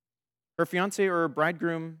 Her fiance or her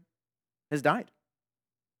bridegroom has died.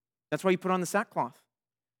 That's why you put on the sackcloth.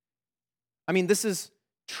 I mean, this is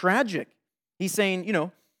tragic. He's saying,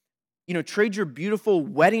 trade your beautiful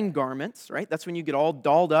wedding garments, right? That's when you get all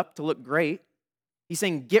dolled up to look great. He's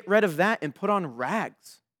saying, get rid of that and put on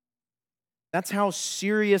rags. That's how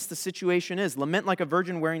serious the situation is. Lament like a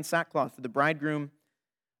virgin wearing sackcloth for the bridegroom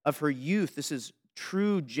of her youth. This is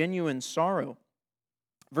true, genuine sorrow.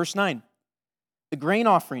 Verse 9, the grain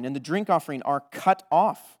offering and the drink offering are cut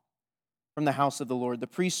off from the house of the Lord. The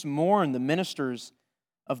priests mourn the ministers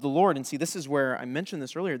of the Lord. And see, this is where I mentioned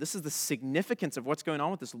this earlier. This is the significance of what's going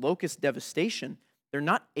on with this locust devastation. They're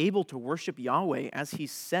not able to worship Yahweh as he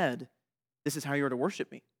said, this is how you are to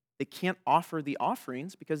worship me. They can't offer the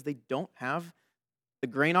offerings because they don't have the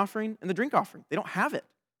grain offering and the drink offering. They don't have it.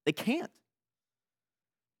 They can't.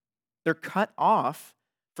 They're cut off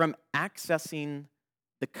from accessing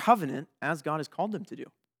the covenant as God has called them to do.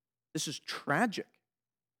 This is tragic.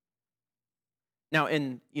 Now,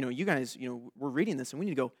 and you guys, we're reading this and we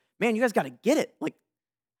need to go, man, you guys got to get it. Like,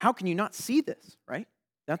 how can you not see this, right?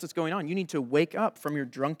 That's what's going on. You need to wake up from your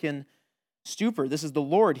drunken stupor. This is the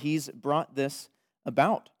Lord. He's brought this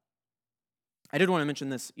about. I did want to mention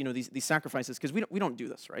this, these sacrifices, because we don't do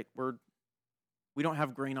this, right? We don't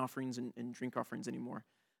have grain offerings and drink offerings anymore.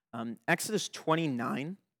 Exodus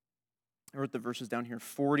 29, I wrote the verses down here,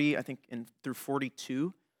 40, I think, and through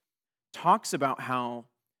 42, talks about how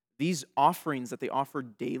these offerings that they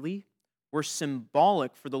offered daily were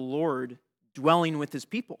symbolic for the Lord dwelling with his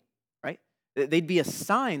people, right? They'd be a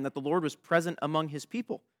sign that the Lord was present among his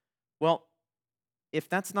people. Well, if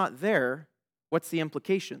that's not there, what's the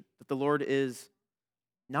implication? That the Lord is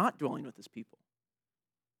not dwelling with his people.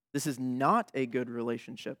 This is not a good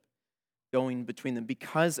relationship going between them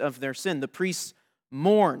because of their sin. The priests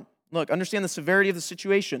mourn. Look, understand the severity of the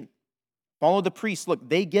situation. Follow the priests. Look,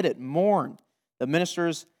 they get it. Mourn. The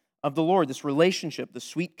ministers of the Lord. This relationship, the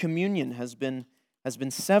sweet communion has been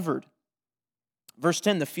severed. Verse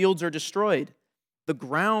 10, the fields are destroyed. The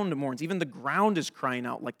ground mourns. Even the ground is crying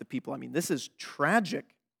out like the people. I mean, this is tragic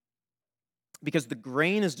because the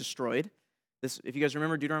grain is destroyed. This, if you guys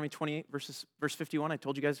remember Deuteronomy 28, verse 51, I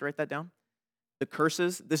told you guys to write that down. The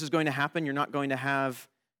curses, this is going to happen. You're not going to have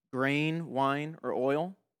grain, wine, or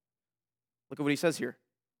oil. Look at what he says here.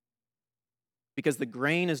 Because the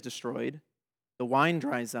grain is destroyed, the wine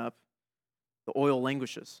dries up, the oil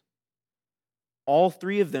languishes. All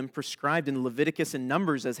three of them prescribed in Leviticus and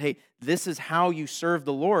Numbers as, hey, this is how you serve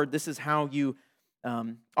the Lord. This is how you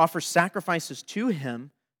offer sacrifices to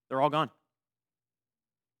him. They're all gone.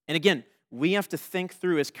 And again, we have to think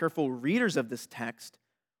through as careful readers of this text,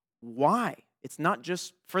 why? It's not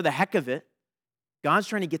just for the heck of it. God's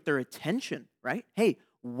trying to get their attention, right? Hey,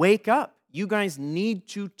 wake up. You guys need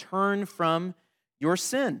to turn from your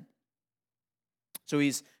sin. So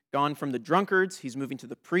he's gone from the drunkards. He's moving to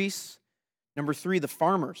the priests. Number 3, the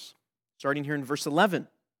farmers. Starting here in verse 11.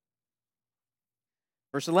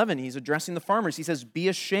 Verse 11, he's addressing the farmers. He says, be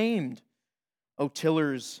ashamed, O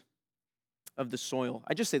tillers of the soil.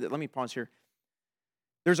 I just say that, let me pause here.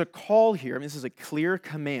 There's a call here, this is a clear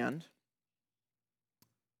command,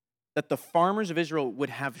 that the farmers of Israel would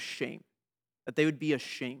have shame, that they would be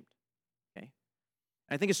ashamed. Okay?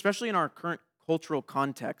 And I think especially in our current cultural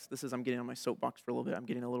context, I'm getting on my soapbox for a little bit, I'm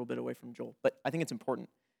getting a little bit away from Joel, but I think it's important,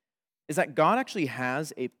 is that God actually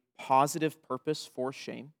has a positive purpose for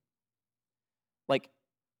shame.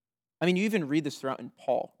 You even read this throughout in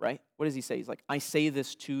Paul, right? What does he say? He's like, I say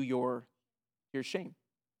this to your shame.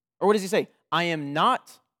 Or what does he say? I am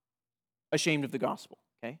not ashamed of the gospel,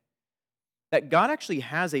 okay? That God actually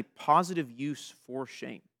has a positive use for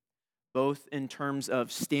shame, both in terms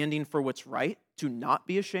of standing for what's right, to not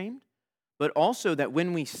be ashamed, but also that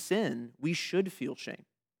when we sin, we should feel shame.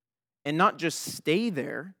 And not just stay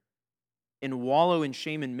there and wallow in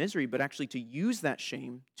shame and misery, but actually to use that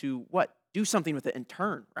shame to what? Do something with it and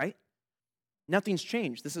turn, right? Nothing's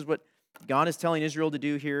changed. This is what God is telling Israel to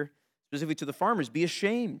do here, specifically to the farmers. Be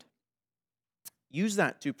ashamed. Use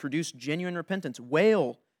that to produce genuine repentance.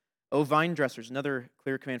 Wail, O vine dressers. Another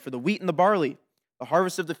clear command. For the wheat and the barley, the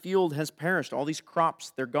harvest of the field has perished. All these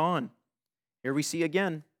crops, they're gone. Here we see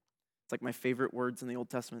again. It's like my favorite words in the Old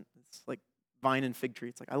Testament. It's like vine and fig tree.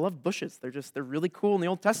 It's like, I love bushes. They're really cool in the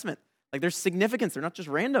Old Testament. Like there's significance. They're not just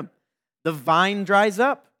random. The vine dries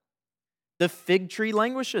up. The fig tree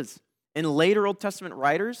languishes. And later Old Testament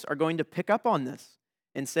writers are going to pick up on this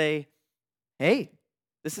and say, hey,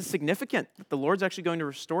 this is significant. The Lord's actually going to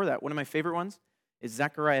restore that. One of my favorite ones is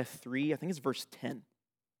Zechariah 3, I think it's verse 10.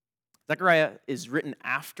 Zechariah is written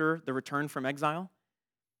after the return from exile.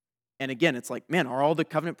 And again, it's like, man, are all the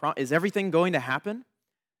covenant is everything going to happen?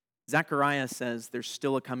 Zechariah says there's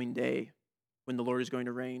still a coming day when the Lord is going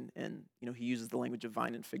to reign, and he uses the language of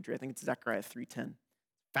vine and fig tree. I think it's Zechariah 3:10.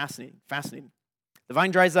 Fascinating, fascinating. The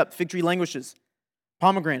vine dries up, fig tree languishes,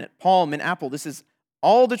 pomegranate, palm, and apple. This is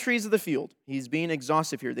all the trees of the field. He's being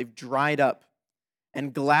exhaustive here. They've dried up,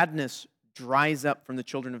 and gladness dries up from the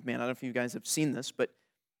children of man. I don't know if you guys have seen this, but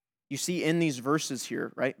you see in these verses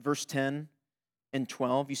here, right? Verse 10 and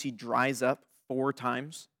 12, you see dries up 4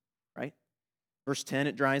 times, right? Verse 10,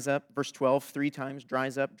 it dries up. Verse 12, 3 times,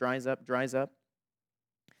 dries up, dries up, dries up.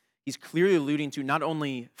 He's clearly alluding to not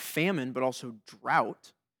only famine, but also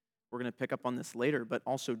drought. We're going to pick up on this later, but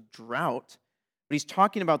also drought. But he's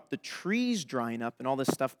talking about the trees drying up and all this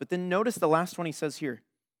stuff. But then notice the last one he says here.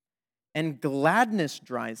 And gladness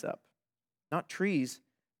dries up. Not trees,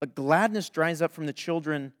 but gladness dries up from the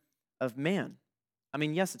children of man. I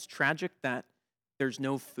mean, yes, it's tragic that there's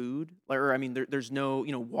no food, or there's no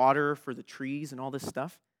water for the trees and all this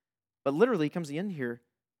stuff. But literally, it comes to the end here,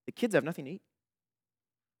 the kids have nothing to eat.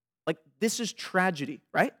 Like, this is tragedy,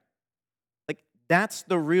 right? Like, that's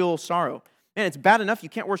the real sorrow. Man, it's bad enough you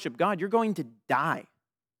can't worship God. You're going to die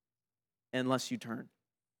unless you turn.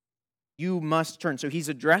 You must turn. So he's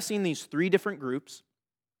addressing these 3 different groups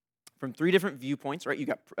from 3 different viewpoints, right? You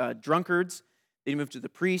got drunkards, then you move to the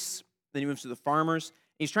priests, then you move to the farmers. And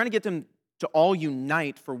he's trying to get them to all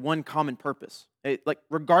unite for one common purpose. Like,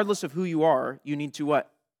 regardless of who you are, you need to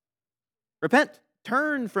what? Repent.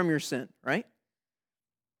 Turn from your sin, right?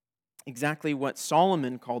 Exactly what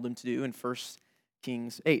Solomon called them to do in 1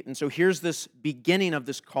 Kings 8. And so here's this beginning of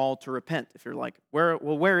this call to repent. If you're like,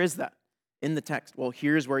 where is that in the text? Well,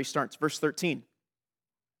 here's where he starts. Verse 13.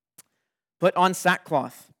 Put on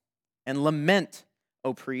sackcloth and lament,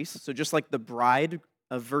 O priests. So just like the bride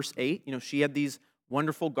of verse 8, she had these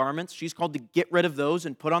wonderful garments. She's called to get rid of those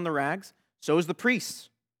and put on the rags. So is the priests.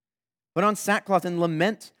 Put on sackcloth and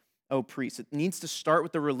lament, O priests. It needs to start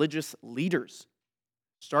with the religious leaders.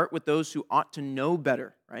 Start with those who ought to know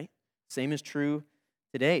better, right? Same is true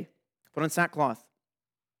today. Put on sackcloth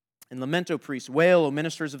and lament, O priests. Wail, O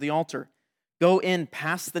ministers of the altar. Go in,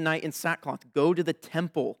 pass the night in sackcloth. Go to the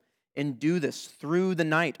temple and do this through the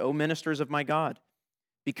night, O ministers of my God.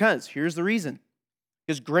 Because, here's the reason.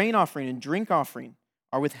 Because grain offering and drink offering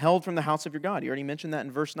are withheld from the house of your God. He already mentioned that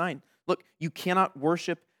in verse 9. Look, you cannot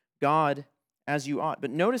worship God as you ought.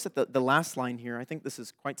 But notice that the last line here, I think this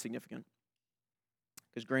is quite significant.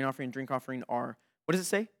 Because grain offering and drink offering are, what does it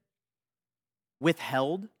say?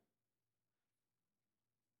 Withheld.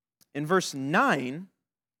 In verse 9,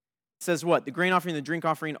 it says what? The grain offering and the drink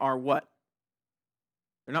offering are what?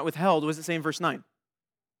 They're not withheld. What does it say in verse 9?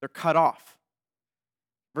 They're cut off.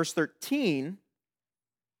 Verse 13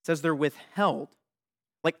 says they're withheld.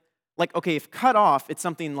 Like okay, if cut off, it's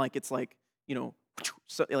something like, it's like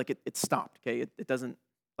stopped, okay? It doesn't,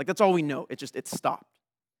 like that's all we know. It's stopped.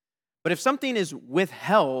 But if something is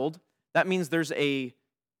withheld, that means there's a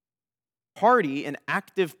party, an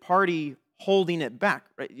active party holding it back,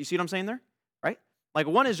 right? You see what I'm saying there, right? Like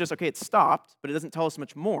one is just, okay, it's stopped, but it doesn't tell us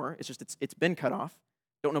much more. It's just, it's been cut off.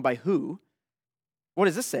 Don't know by who. What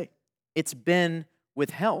does this say? It's been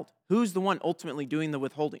withheld. Who's the one ultimately doing the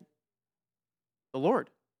withholding? The Lord,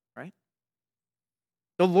 right?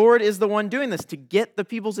 The Lord is the one doing this to get the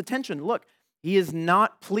people's attention. Look, he is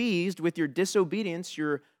not pleased with your disobedience.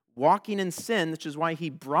 You're walking in sin, which is why he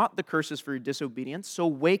brought the curses for your disobedience. So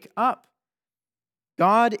wake up.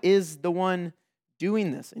 God is the one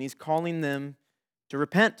doing this, and he's calling them to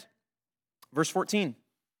repent. Verse 14.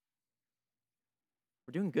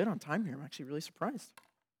 We're doing good on time here. I'm actually really surprised.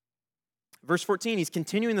 Verse 14, he's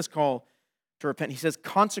continuing this call to repent. He says,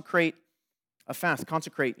 consecrate a fast.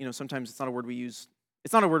 Consecrate, sometimes it's not a word we use.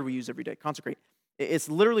 It's not a word we use every day. Consecrate. It's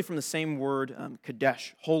literally from the same word,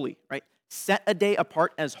 kadesh, holy, right? Set a day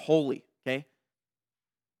apart as holy, okay?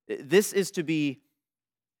 This is to be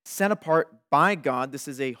set apart by God. This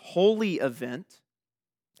is a holy event.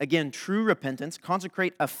 Again, true repentance.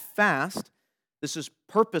 Consecrate a fast. This is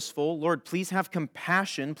purposeful. Lord, please have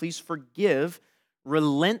compassion. Please forgive.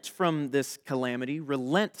 Relent from this calamity.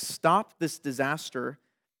 Relent. Stop this disaster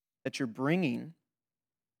that you're bringing.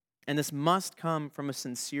 And this must come from a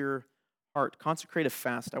sincere heart. Consecrate a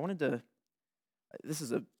fast. This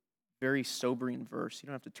is a very sobering verse. You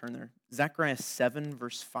don't have to turn there. Zechariah 7,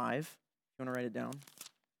 verse 5. You want to write it down?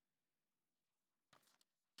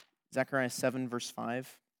 Zechariah 7, verse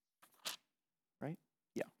 5. Right?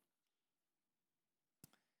 Yeah.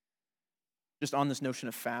 Just on this notion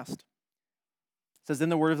of fast. It says, then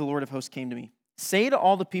the word of the Lord of hosts came to me. say to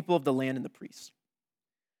all the people of the land and the priests,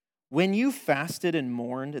 when you fasted and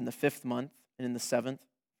mourned in the 5th month and in the 7th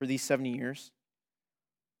for these 70 years,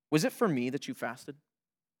 was it for me that you fasted?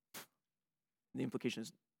 The implication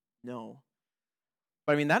is no.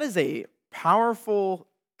 But I mean, that is a powerful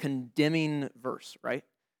condemning verse, right?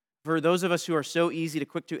 For those of us who are so easy to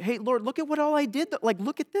quick to, hey, Lord, look at what all I did. Like,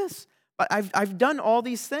 look at this. I've done all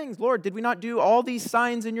these things. Lord, did we not do all these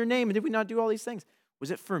signs in your name? And did we not do all these things?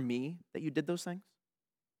 Was it for me that you did those things?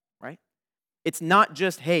 Right? It's not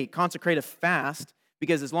just, hey, consecrate a fast,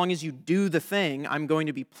 because as long as you do the thing, I'm going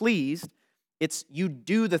to be pleased. It's you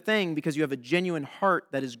do the thing because you have a genuine heart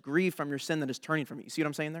that is grieved from your sin that is turning from you. You see what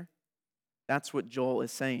I'm saying there? That's what Joel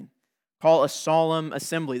is saying. Call a solemn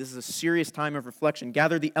assembly. This is a serious time of reflection.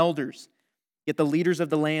 Gather the elders. Get the leaders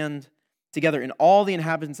of the land together and all the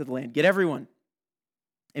inhabitants of the land. Get everyone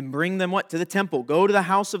and bring them what? To the temple. Go to the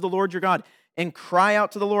house of the Lord your God and cry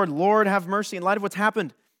out to the Lord, Lord, have mercy. In light of what's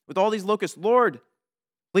happened with all these locusts, Lord,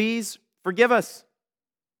 please forgive us.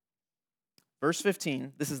 Verse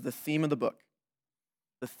 15, this is the theme of the book.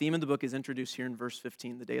 The theme of the book is introduced here in verse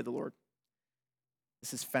 15, the day of the Lord.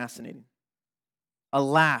 This is fascinating.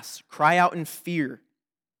 Alas, cry out in fear.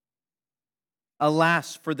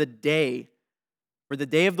 Alas, for the day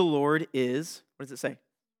of the Lord is, what does it say?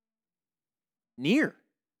 Near.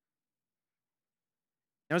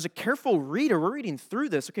 Now, as a careful reader, we're reading through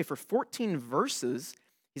this. Okay, for 14 verses,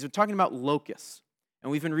 he's been talking about locusts.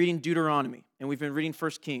 And we've been reading Deuteronomy. And we've been reading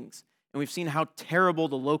 1 Kings. And we've seen how terrible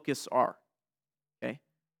the locusts are. Okay?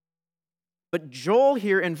 But Joel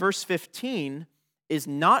here in verse 15 is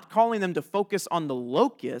not calling them to focus on the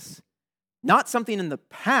locusts, not something in the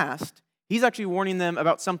past. He's actually warning them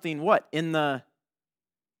about something, what? In the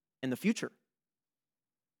future.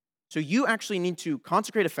 So you actually need to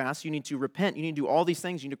consecrate a fast, you need to repent, you need to do all these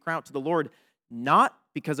things, you need to cry out to the Lord, not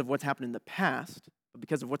because of what's happened in the past, but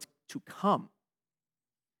because of what's to come.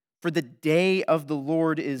 For the day of the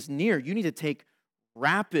Lord is near. You need to take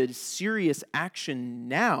rapid, serious action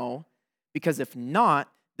now, because if not,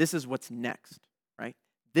 this is what's next, right?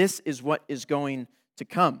 This is what is going to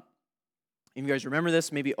come. If you guys remember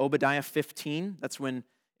this, maybe Obadiah 15, that's when,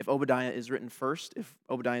 if Obadiah is written first, if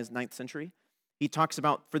Obadiah is 9th century, he talks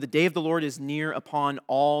about, for the day of the Lord is near upon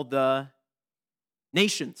all the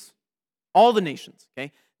nations. All the nations,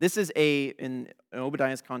 okay? This is in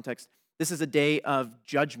Obadiah's context, this is a day of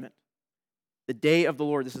judgment. The day of the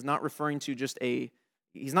Lord, this is not referring to just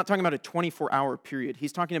he's not talking about a 24-hour period.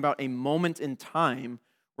 He's talking about a moment in time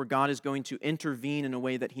where God is going to intervene in a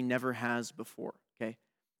way that he never has before, okay?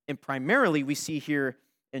 And primarily, we see here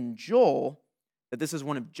in Joel that this is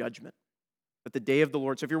one of judgment. But the day of the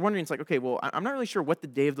Lord, so if you're wondering, it's like, okay, well, I'm not really sure what the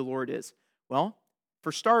day of the Lord is. Well,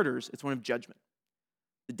 for starters, it's one of judgment.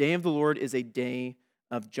 The day of the Lord is a day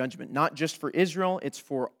of judgment, not just for Israel, it's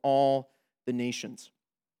for all the nations.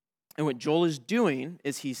 And what Joel is doing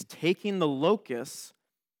is he's taking the locusts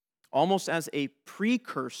almost as a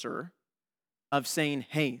precursor of saying,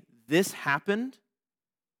 hey, this happened,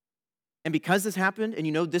 and because this happened, and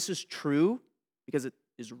you know this is true, because it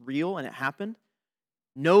is real and it happened,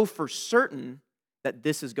 know for certain that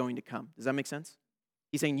this is going to come. Does that make sense?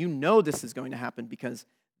 He's saying, you know this is going to happen because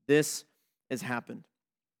this has happened.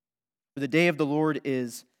 For the day of the Lord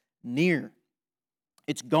is near.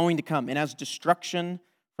 It's going to come. And as destruction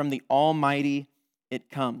from the Almighty, it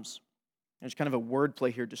comes. There's kind of a word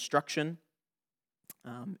play here, destruction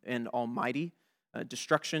and Almighty.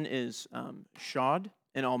 Destruction is Shad,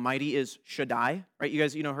 and Almighty is Shaddai. Right? You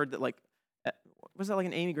guys, heard that, like, was that like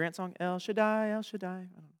an Amy Grant song? El Shaddai, El Shaddai. I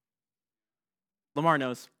don't know. Lamar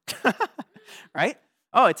knows. Right?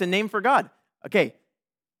 Oh, it's a name for God. Okay.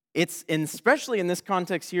 And especially in this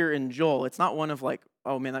context here in Joel, it's not one of like,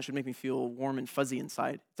 oh man, that should make me feel warm and fuzzy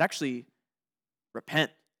inside. It's actually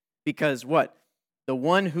repent. Because what? The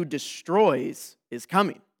one who destroys is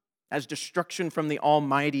coming. As destruction from the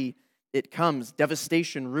Almighty, it comes.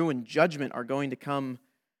 Devastation, ruin, judgment are going to come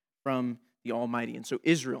from the Almighty. And so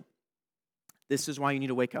Israel, this is why you need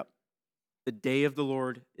to wake up. The day of the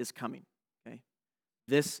Lord is coming. Okay?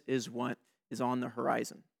 This is what is on the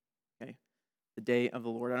horizon. Okay? The day of the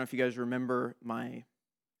Lord. I don't know if you guys remember my,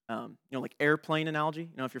 like airplane analogy.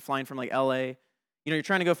 If you're flying from like LA, you're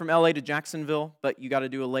trying to go from LA to Jacksonville, but you got to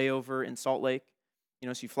do a layover in Salt Lake. So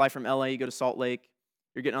you fly from LA, you go to Salt Lake,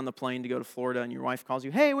 you're getting on the plane to go to Florida, and your wife calls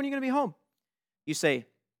you, hey, when are you going to be home? You say,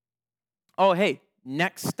 oh, hey,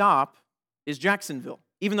 next stop is Jacksonville,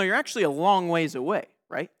 even though you're actually a long ways away,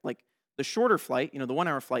 right? Like the shorter flight, the 1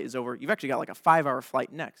 hour flight is over. You've actually got like a 5-hour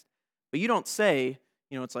flight next. But you don't say,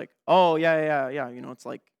 it's like, oh, yeah. It's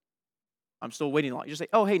like, I'm still waiting a lot. You just say,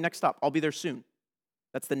 oh, hey, next stop. I'll be there soon.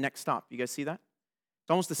 That's the next stop. You guys see that? It's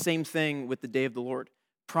almost the same thing with the day of the Lord.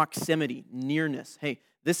 Proximity, nearness. Hey,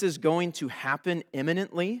 this is going to happen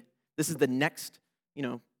imminently. This is the next,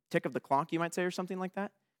 tick of the clock, you might say, or something like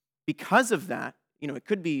that. Because of that, it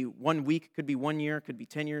could be 1 week, it could be 1 year, it could be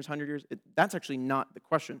 10 years, 100 years. That's actually not the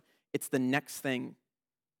question. It's the next thing.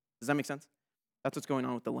 Does that make sense? That's what's going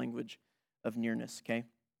on with the language of nearness, okay?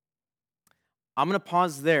 I'm going to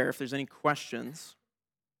pause there if there's any questions,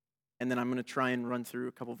 and then I'm going to try and run through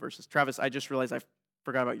a couple verses. Travis, I just realized I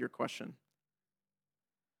forgot about your question.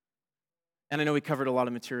 And I know we covered a lot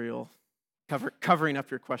of material covering up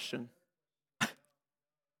your question.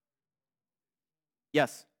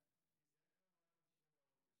 Yes.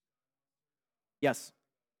 Yes.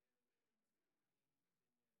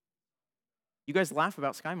 You guys laugh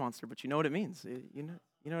about Sky Monster, but you know what it means. You know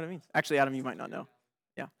what it means. Actually, Adam, you might not know.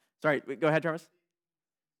 Yeah. Sorry, go ahead, Travis.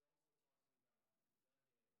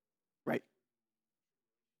 Right.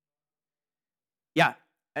 Yeah.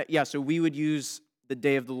 Yeah, so we would use the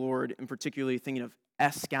day of the Lord, and particularly thinking of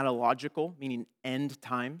eschatological, meaning end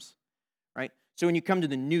times, right? So when you come to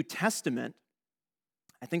the New Testament,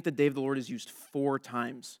 I think the day of the Lord is used 4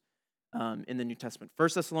 times in the New Testament. 1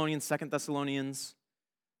 Thessalonians, 2 Thessalonians,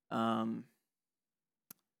 2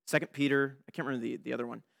 Peter, I can't remember the other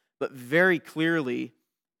one, but very clearly,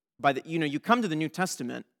 you come to the New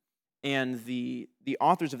Testament, and the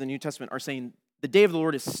authors of the New Testament are saying the day of the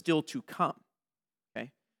Lord is still to come,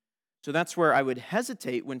 okay? So that's where I would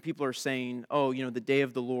hesitate when people are saying, oh, the day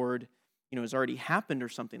of the Lord, has already happened or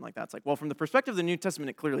something like that. It's like, well, from the perspective of the New Testament,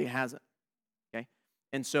 it clearly hasn't, okay?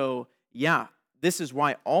 And so, yeah, this is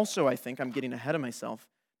why also I think I'm getting ahead of myself,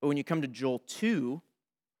 but when you come to Joel 2,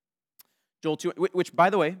 which, by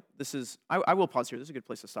the way, this is, I will pause here. This is a good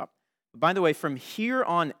place to stop. But by the way, from here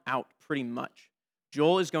on out, pretty much,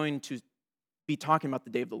 Joel is going to be talking about the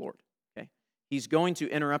day of the Lord, okay? He's going to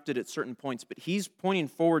interrupt it at certain points, but he's pointing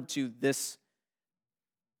forward to this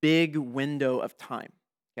big window of time,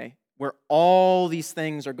 okay, where all these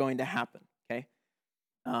things are going to happen, okay?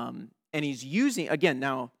 And he's using, again,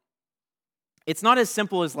 now, it's not as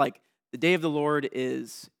simple as like the day of the Lord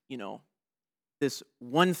is, this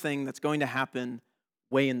one thing that's going to happen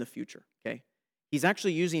way in the future, okay? He's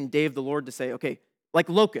actually using day of the Lord to say, okay, like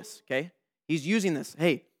locusts, okay? He's using this,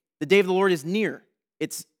 hey, the day of the Lord is near.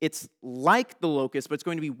 It's like the locust, but it's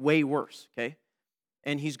going to be way worse, okay?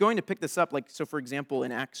 And he's going to pick this up, like, so for example,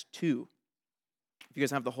 in Acts 2, if you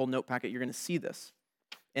guys have the whole note packet, you're going to see this.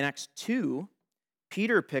 In Acts 2,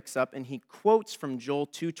 Peter picks up and he quotes from Joel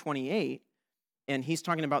 2:28, and he's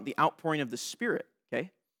talking about the outpouring of the Spirit, okay?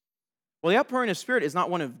 Well, the outpouring of Spirit is not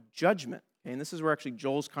one of judgment, okay? And this is where actually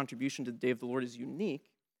Joel's contribution to the day of the Lord is unique,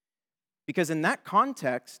 because in that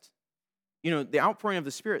context, the outpouring of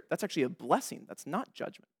the Spirit, that's actually a blessing. That's not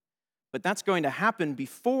judgment. But that's going to happen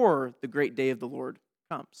before the great day of the Lord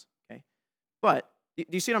comes, okay? But, do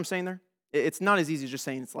you see what I'm saying there? It's not as easy as just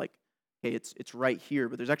saying it's like, okay, it's right here,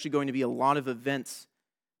 but there's actually going to be a lot of events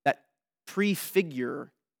that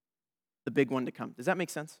prefigure the big one to come. Does that make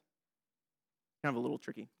sense? Kind of a little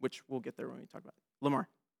tricky, which we'll get there when we talk about it. Lamar.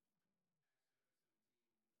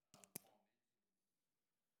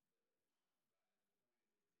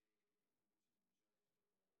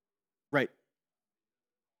 Right.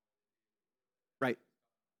 Right.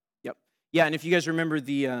 Yep. Yeah, and if you guys remember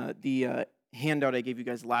the handout I gave you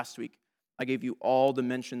guys last week, I gave you all the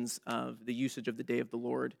mentions of the usage of the day of the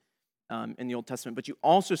Lord in the Old Testament. But you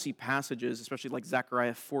also see passages, especially like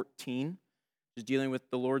Zechariah 14, just dealing with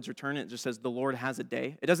the Lord's return. It just says the Lord has a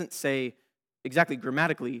day. It doesn't say exactly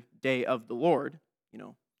grammatically day of the Lord,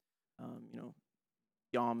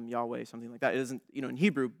 Yom, Yahweh, something like that. It isn't, in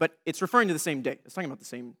Hebrew, but it's referring to the same day. It's talking about the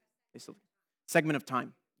same segment of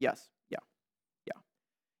time. Yes, yeah.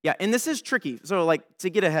 Yeah, and this is tricky. So, like, to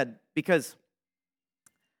get ahead is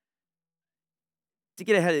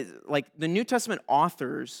like the New Testament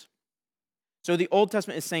authors. So the Old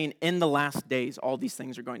Testament is saying in the last days, all these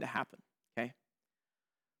things are going to happen, okay?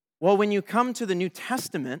 Well, when you come to the New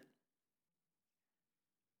Testament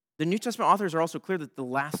authors are also clear that the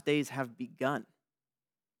last days have begun,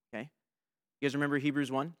 okay? You guys remember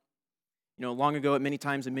Hebrews 1? Long ago, at many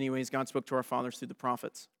times, in many ways, God spoke to our fathers through the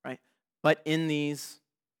prophets, right? But in these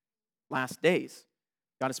last days,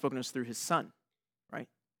 God has spoken to us through his Son, right?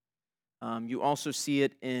 You also see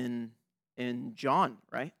it in John,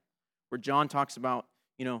 right? Where John talks about,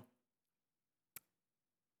 and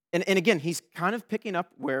again, he's kind of picking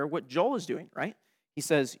up what Joel is doing, right? He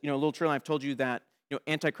says, little children, I've told you that,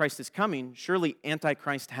 Antichrist is coming. Surely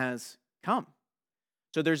Antichrist has come.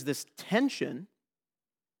 So there's this tension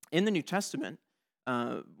in the New Testament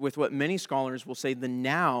with what many scholars will say the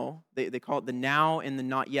now, they call it the now and the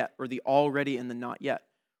not yet, or the already and the not yet,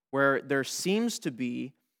 where there seems to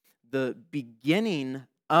be the beginning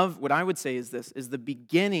of, what I would say is this, is the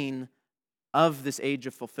beginning of this age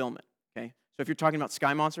of fulfillment, okay? So if you're talking about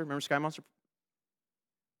Sky Monster, remember Sky Monster?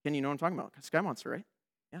 Ken, you know what I'm talking about? Sky Monster, right?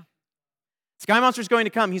 Yeah. Sky Monster's going to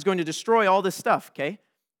come. He's going to destroy all this stuff, okay?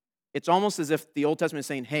 It's almost as if the Old Testament is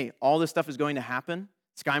saying, hey, all this stuff is going to happen.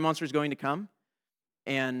 Sky Monster is going to come.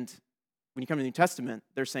 And when you come to the New Testament,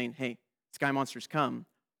 they're saying, hey, Sky Monster's come.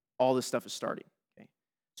 All this stuff is starting, okay?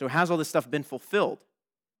 So has all this stuff been fulfilled?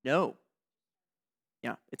 No.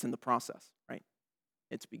 Yeah, it's in the process, right?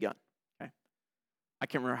 It's begun, okay? I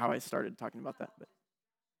can't remember how I started talking about that, but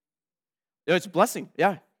it's a blessing,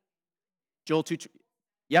 yeah. Joel 2,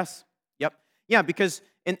 yes, yep. Yeah, because,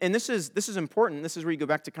 and this is important. This is where you go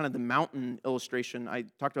back to kind of the mountain illustration. I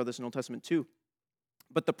talked about this in Old Testament too.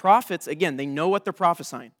 But the prophets, again, they know what they're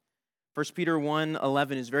prophesying. 1 Peter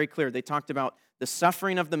 1:11 is very clear. They talked about the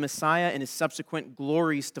suffering of the Messiah and his subsequent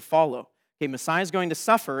glories to follow. Okay, Messiah is going to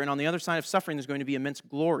suffer, and on the other side of suffering, there's going to be immense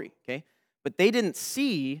glory, okay? But they didn't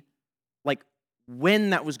see, like, when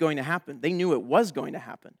that was going to happen. They knew it was going to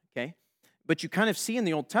happen, okay? But you kind of see in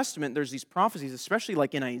the Old Testament, there's these prophecies, especially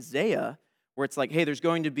like in Isaiah, where it's like, hey, there's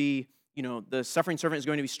going to be, the suffering servant is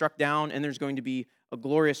going to be struck down, and there's going to be a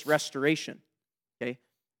glorious restoration, okay?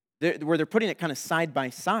 Where they're putting it kind of side by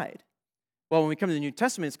side. Well, when we come to the New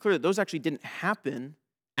Testament, it's clear that those actually didn't happen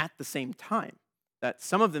at the same time. That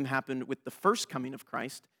some of them happened with the first coming of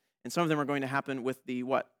Christ, and some of them are going to happen with the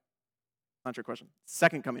what? Not your question.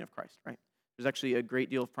 Second coming of Christ, right? There's actually a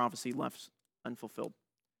great deal of prophecy left unfulfilled.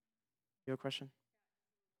 You have a question?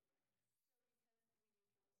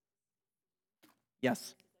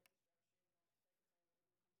 Yes.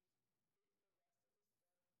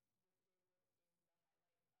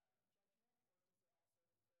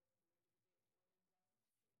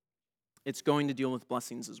 It's going to deal with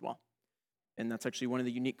blessings as well. And that's actually one of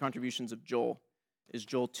the unique contributions of Joel, is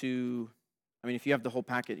Joel 2, if you have the whole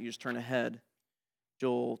packet, you just turn ahead,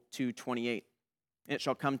 Joel 2:28. And it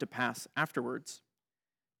shall come to pass afterwards.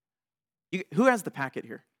 Who has the packet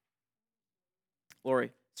here?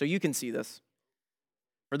 Lori. So you can see this.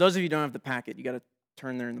 For those of you who don't have the packet, you got to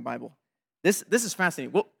turn there in the Bible. This is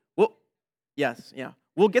fascinating. Yes, yeah.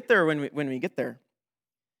 We'll get there when we get there.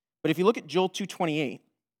 But if you look at Joel 2:28, it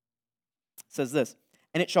says this,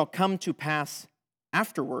 and it shall come to pass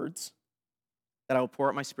afterwards that I will pour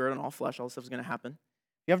out my spirit on all flesh. All this stuff is going to happen.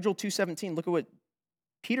 If you have Joel 2:17, look at what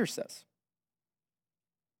Peter says.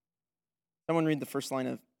 Someone read the first line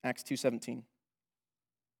of Acts 2:17.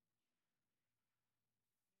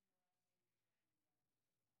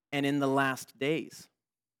 And in the last days.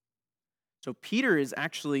 So Peter is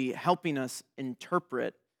actually helping us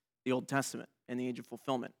interpret the Old Testament and the age of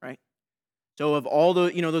fulfillment, right? So of all the,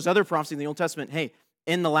 those other prophecies in the Old Testament, hey,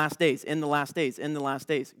 in the last days, in the last days, in the last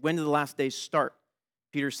days. When do the last days start?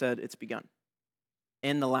 Peter said it's begun.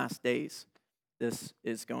 In the last days, this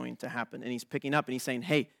is going to happen. And he's picking up and he's saying,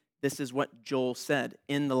 hey, this is what Joel said.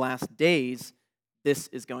 In the last days, this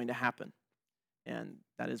is going to happen. And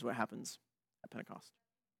that is what happens at Pentecost.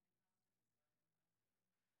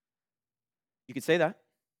 You could say that.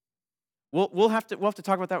 We'll have to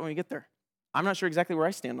talk about that when we get there. I'm not sure exactly where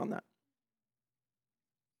I stand on that.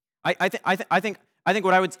 I think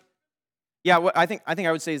what I would, what I think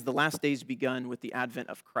I would say is the last days begun with the advent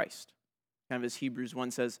of Christ. Kind of as Hebrews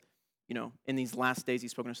 1 says, in these last days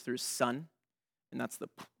he's spoken to us through his Son, and that's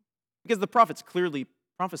because the prophets clearly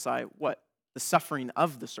prophesy what? The suffering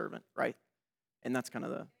of the servant, right? And that's kind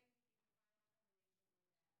of the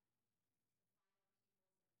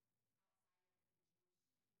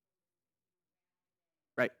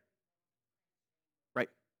right.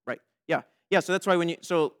 Yeah, so that's why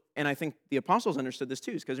and I think the apostles understood this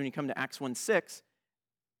too, is because when you come to Acts 1:6,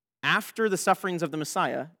 after the sufferings of the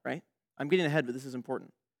Messiah, right? I'm getting ahead, but this is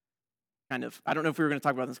important. Kind of. I don't know if we were going to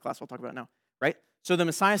talk about this in class. I'll talk about it now, right? So the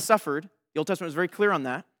Messiah suffered. The Old Testament was very clear on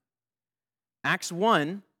that. Acts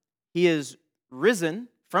 1, he is risen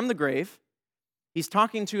from the grave. He's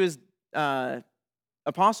talking to his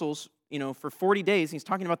apostles, for 40 days. He's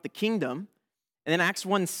talking about the kingdom. And then Acts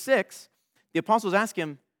 1:6, the apostles ask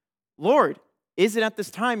him, Lord, is it at this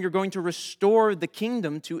time you're going to restore the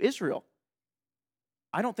kingdom to Israel?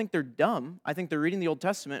 I don't think they're dumb. I think they're reading the Old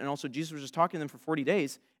Testament, and also Jesus was just talking to them for 40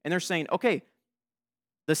 days, and they're saying, okay,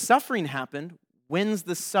 the suffering happened. When's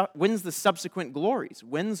the subsequent glories?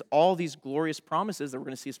 When's all these glorious promises that we're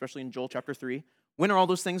going to see, especially in Joel chapter 3? When are all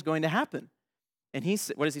those things going to happen? And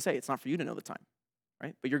what does he say? It's not for you to know the time,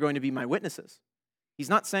 right? But you're going to be my witnesses. He's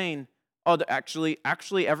not saying, oh, actually,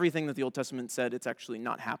 everything that the Old Testament said, it's actually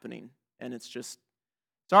not happening. And it's just,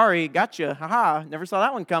 sorry, gotcha, haha, never saw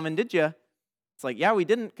that one coming, did you? It's like, yeah, we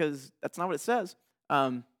didn't, because that's not what it says.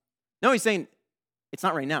 No, he's saying it's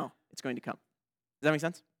not right now, it's going to come. Does that make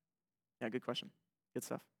sense? Yeah, good question. Good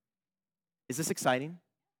stuff. Is this exciting?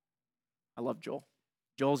 I love Joel.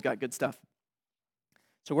 Joel's got good stuff.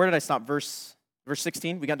 So where did I stop? Verse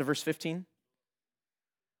 16? We got to verse 15?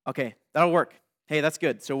 Okay, that'll work. Hey, that's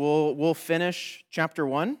good. So we'll finish chapter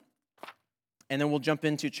 1, and then we'll jump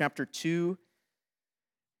into chapter 2.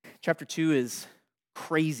 Chapter 2 is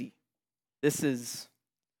crazy.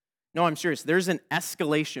 No, I'm serious. There's an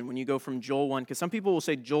escalation when you go from Joel 1, because some people will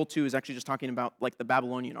say Joel 2 is actually just talking about like the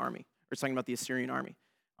Babylonian army, or it's talking about the Assyrian army.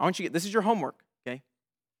 This is your homework, okay?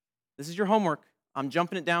 This is your homework. I'm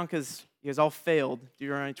jumping it down because you guys all failed.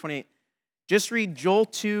 Deuteronomy 28. Just read Joel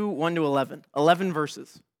 2, 1 to 11. 11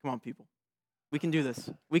 verses. Come on, people. We can do this.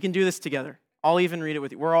 We can do this together. I'll even read it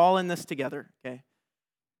with you. We're all in this together, okay?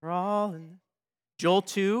 We're all in. Joel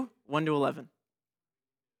 2, 1 to 11.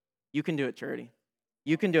 You can do it, Charity.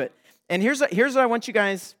 You can do it. And here's what I want you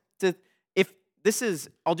guys to,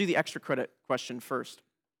 I'll do the extra credit question first.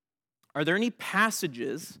 Are there any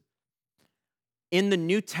passages in the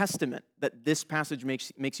New Testament that this passage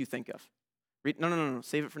makes you think of? No.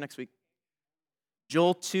 Save it for next week.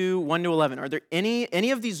 Joel 2, 1 to 11. Are there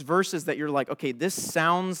any of these verses that you're like, okay, this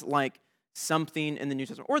sounds like something in the New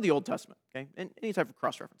Testament or the Old Testament, okay? And any type of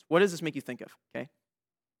cross-reference. What does this make you think of, okay?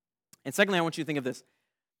 And secondly, I want you to think of this.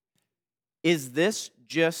 Is this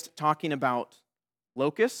just talking about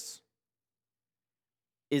locusts?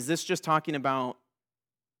 Is this just talking about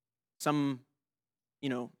some,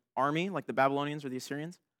 army like the Babylonians or the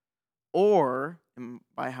Assyrians? Or, and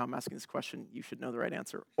by how I'm asking this question, you should know the right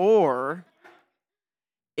answer. Or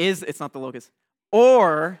it's not the locusts.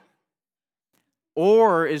 Or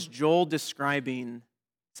is Joel describing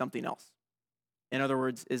something else? In other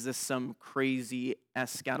words, is this some crazy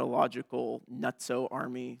eschatological nutso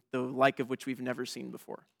army, the like of which we've never seen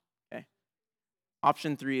before? Okay.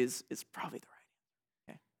 Option 3 is probably the right answer.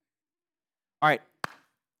 Okay. All right.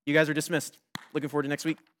 You guys are dismissed. Looking forward to next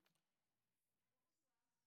week.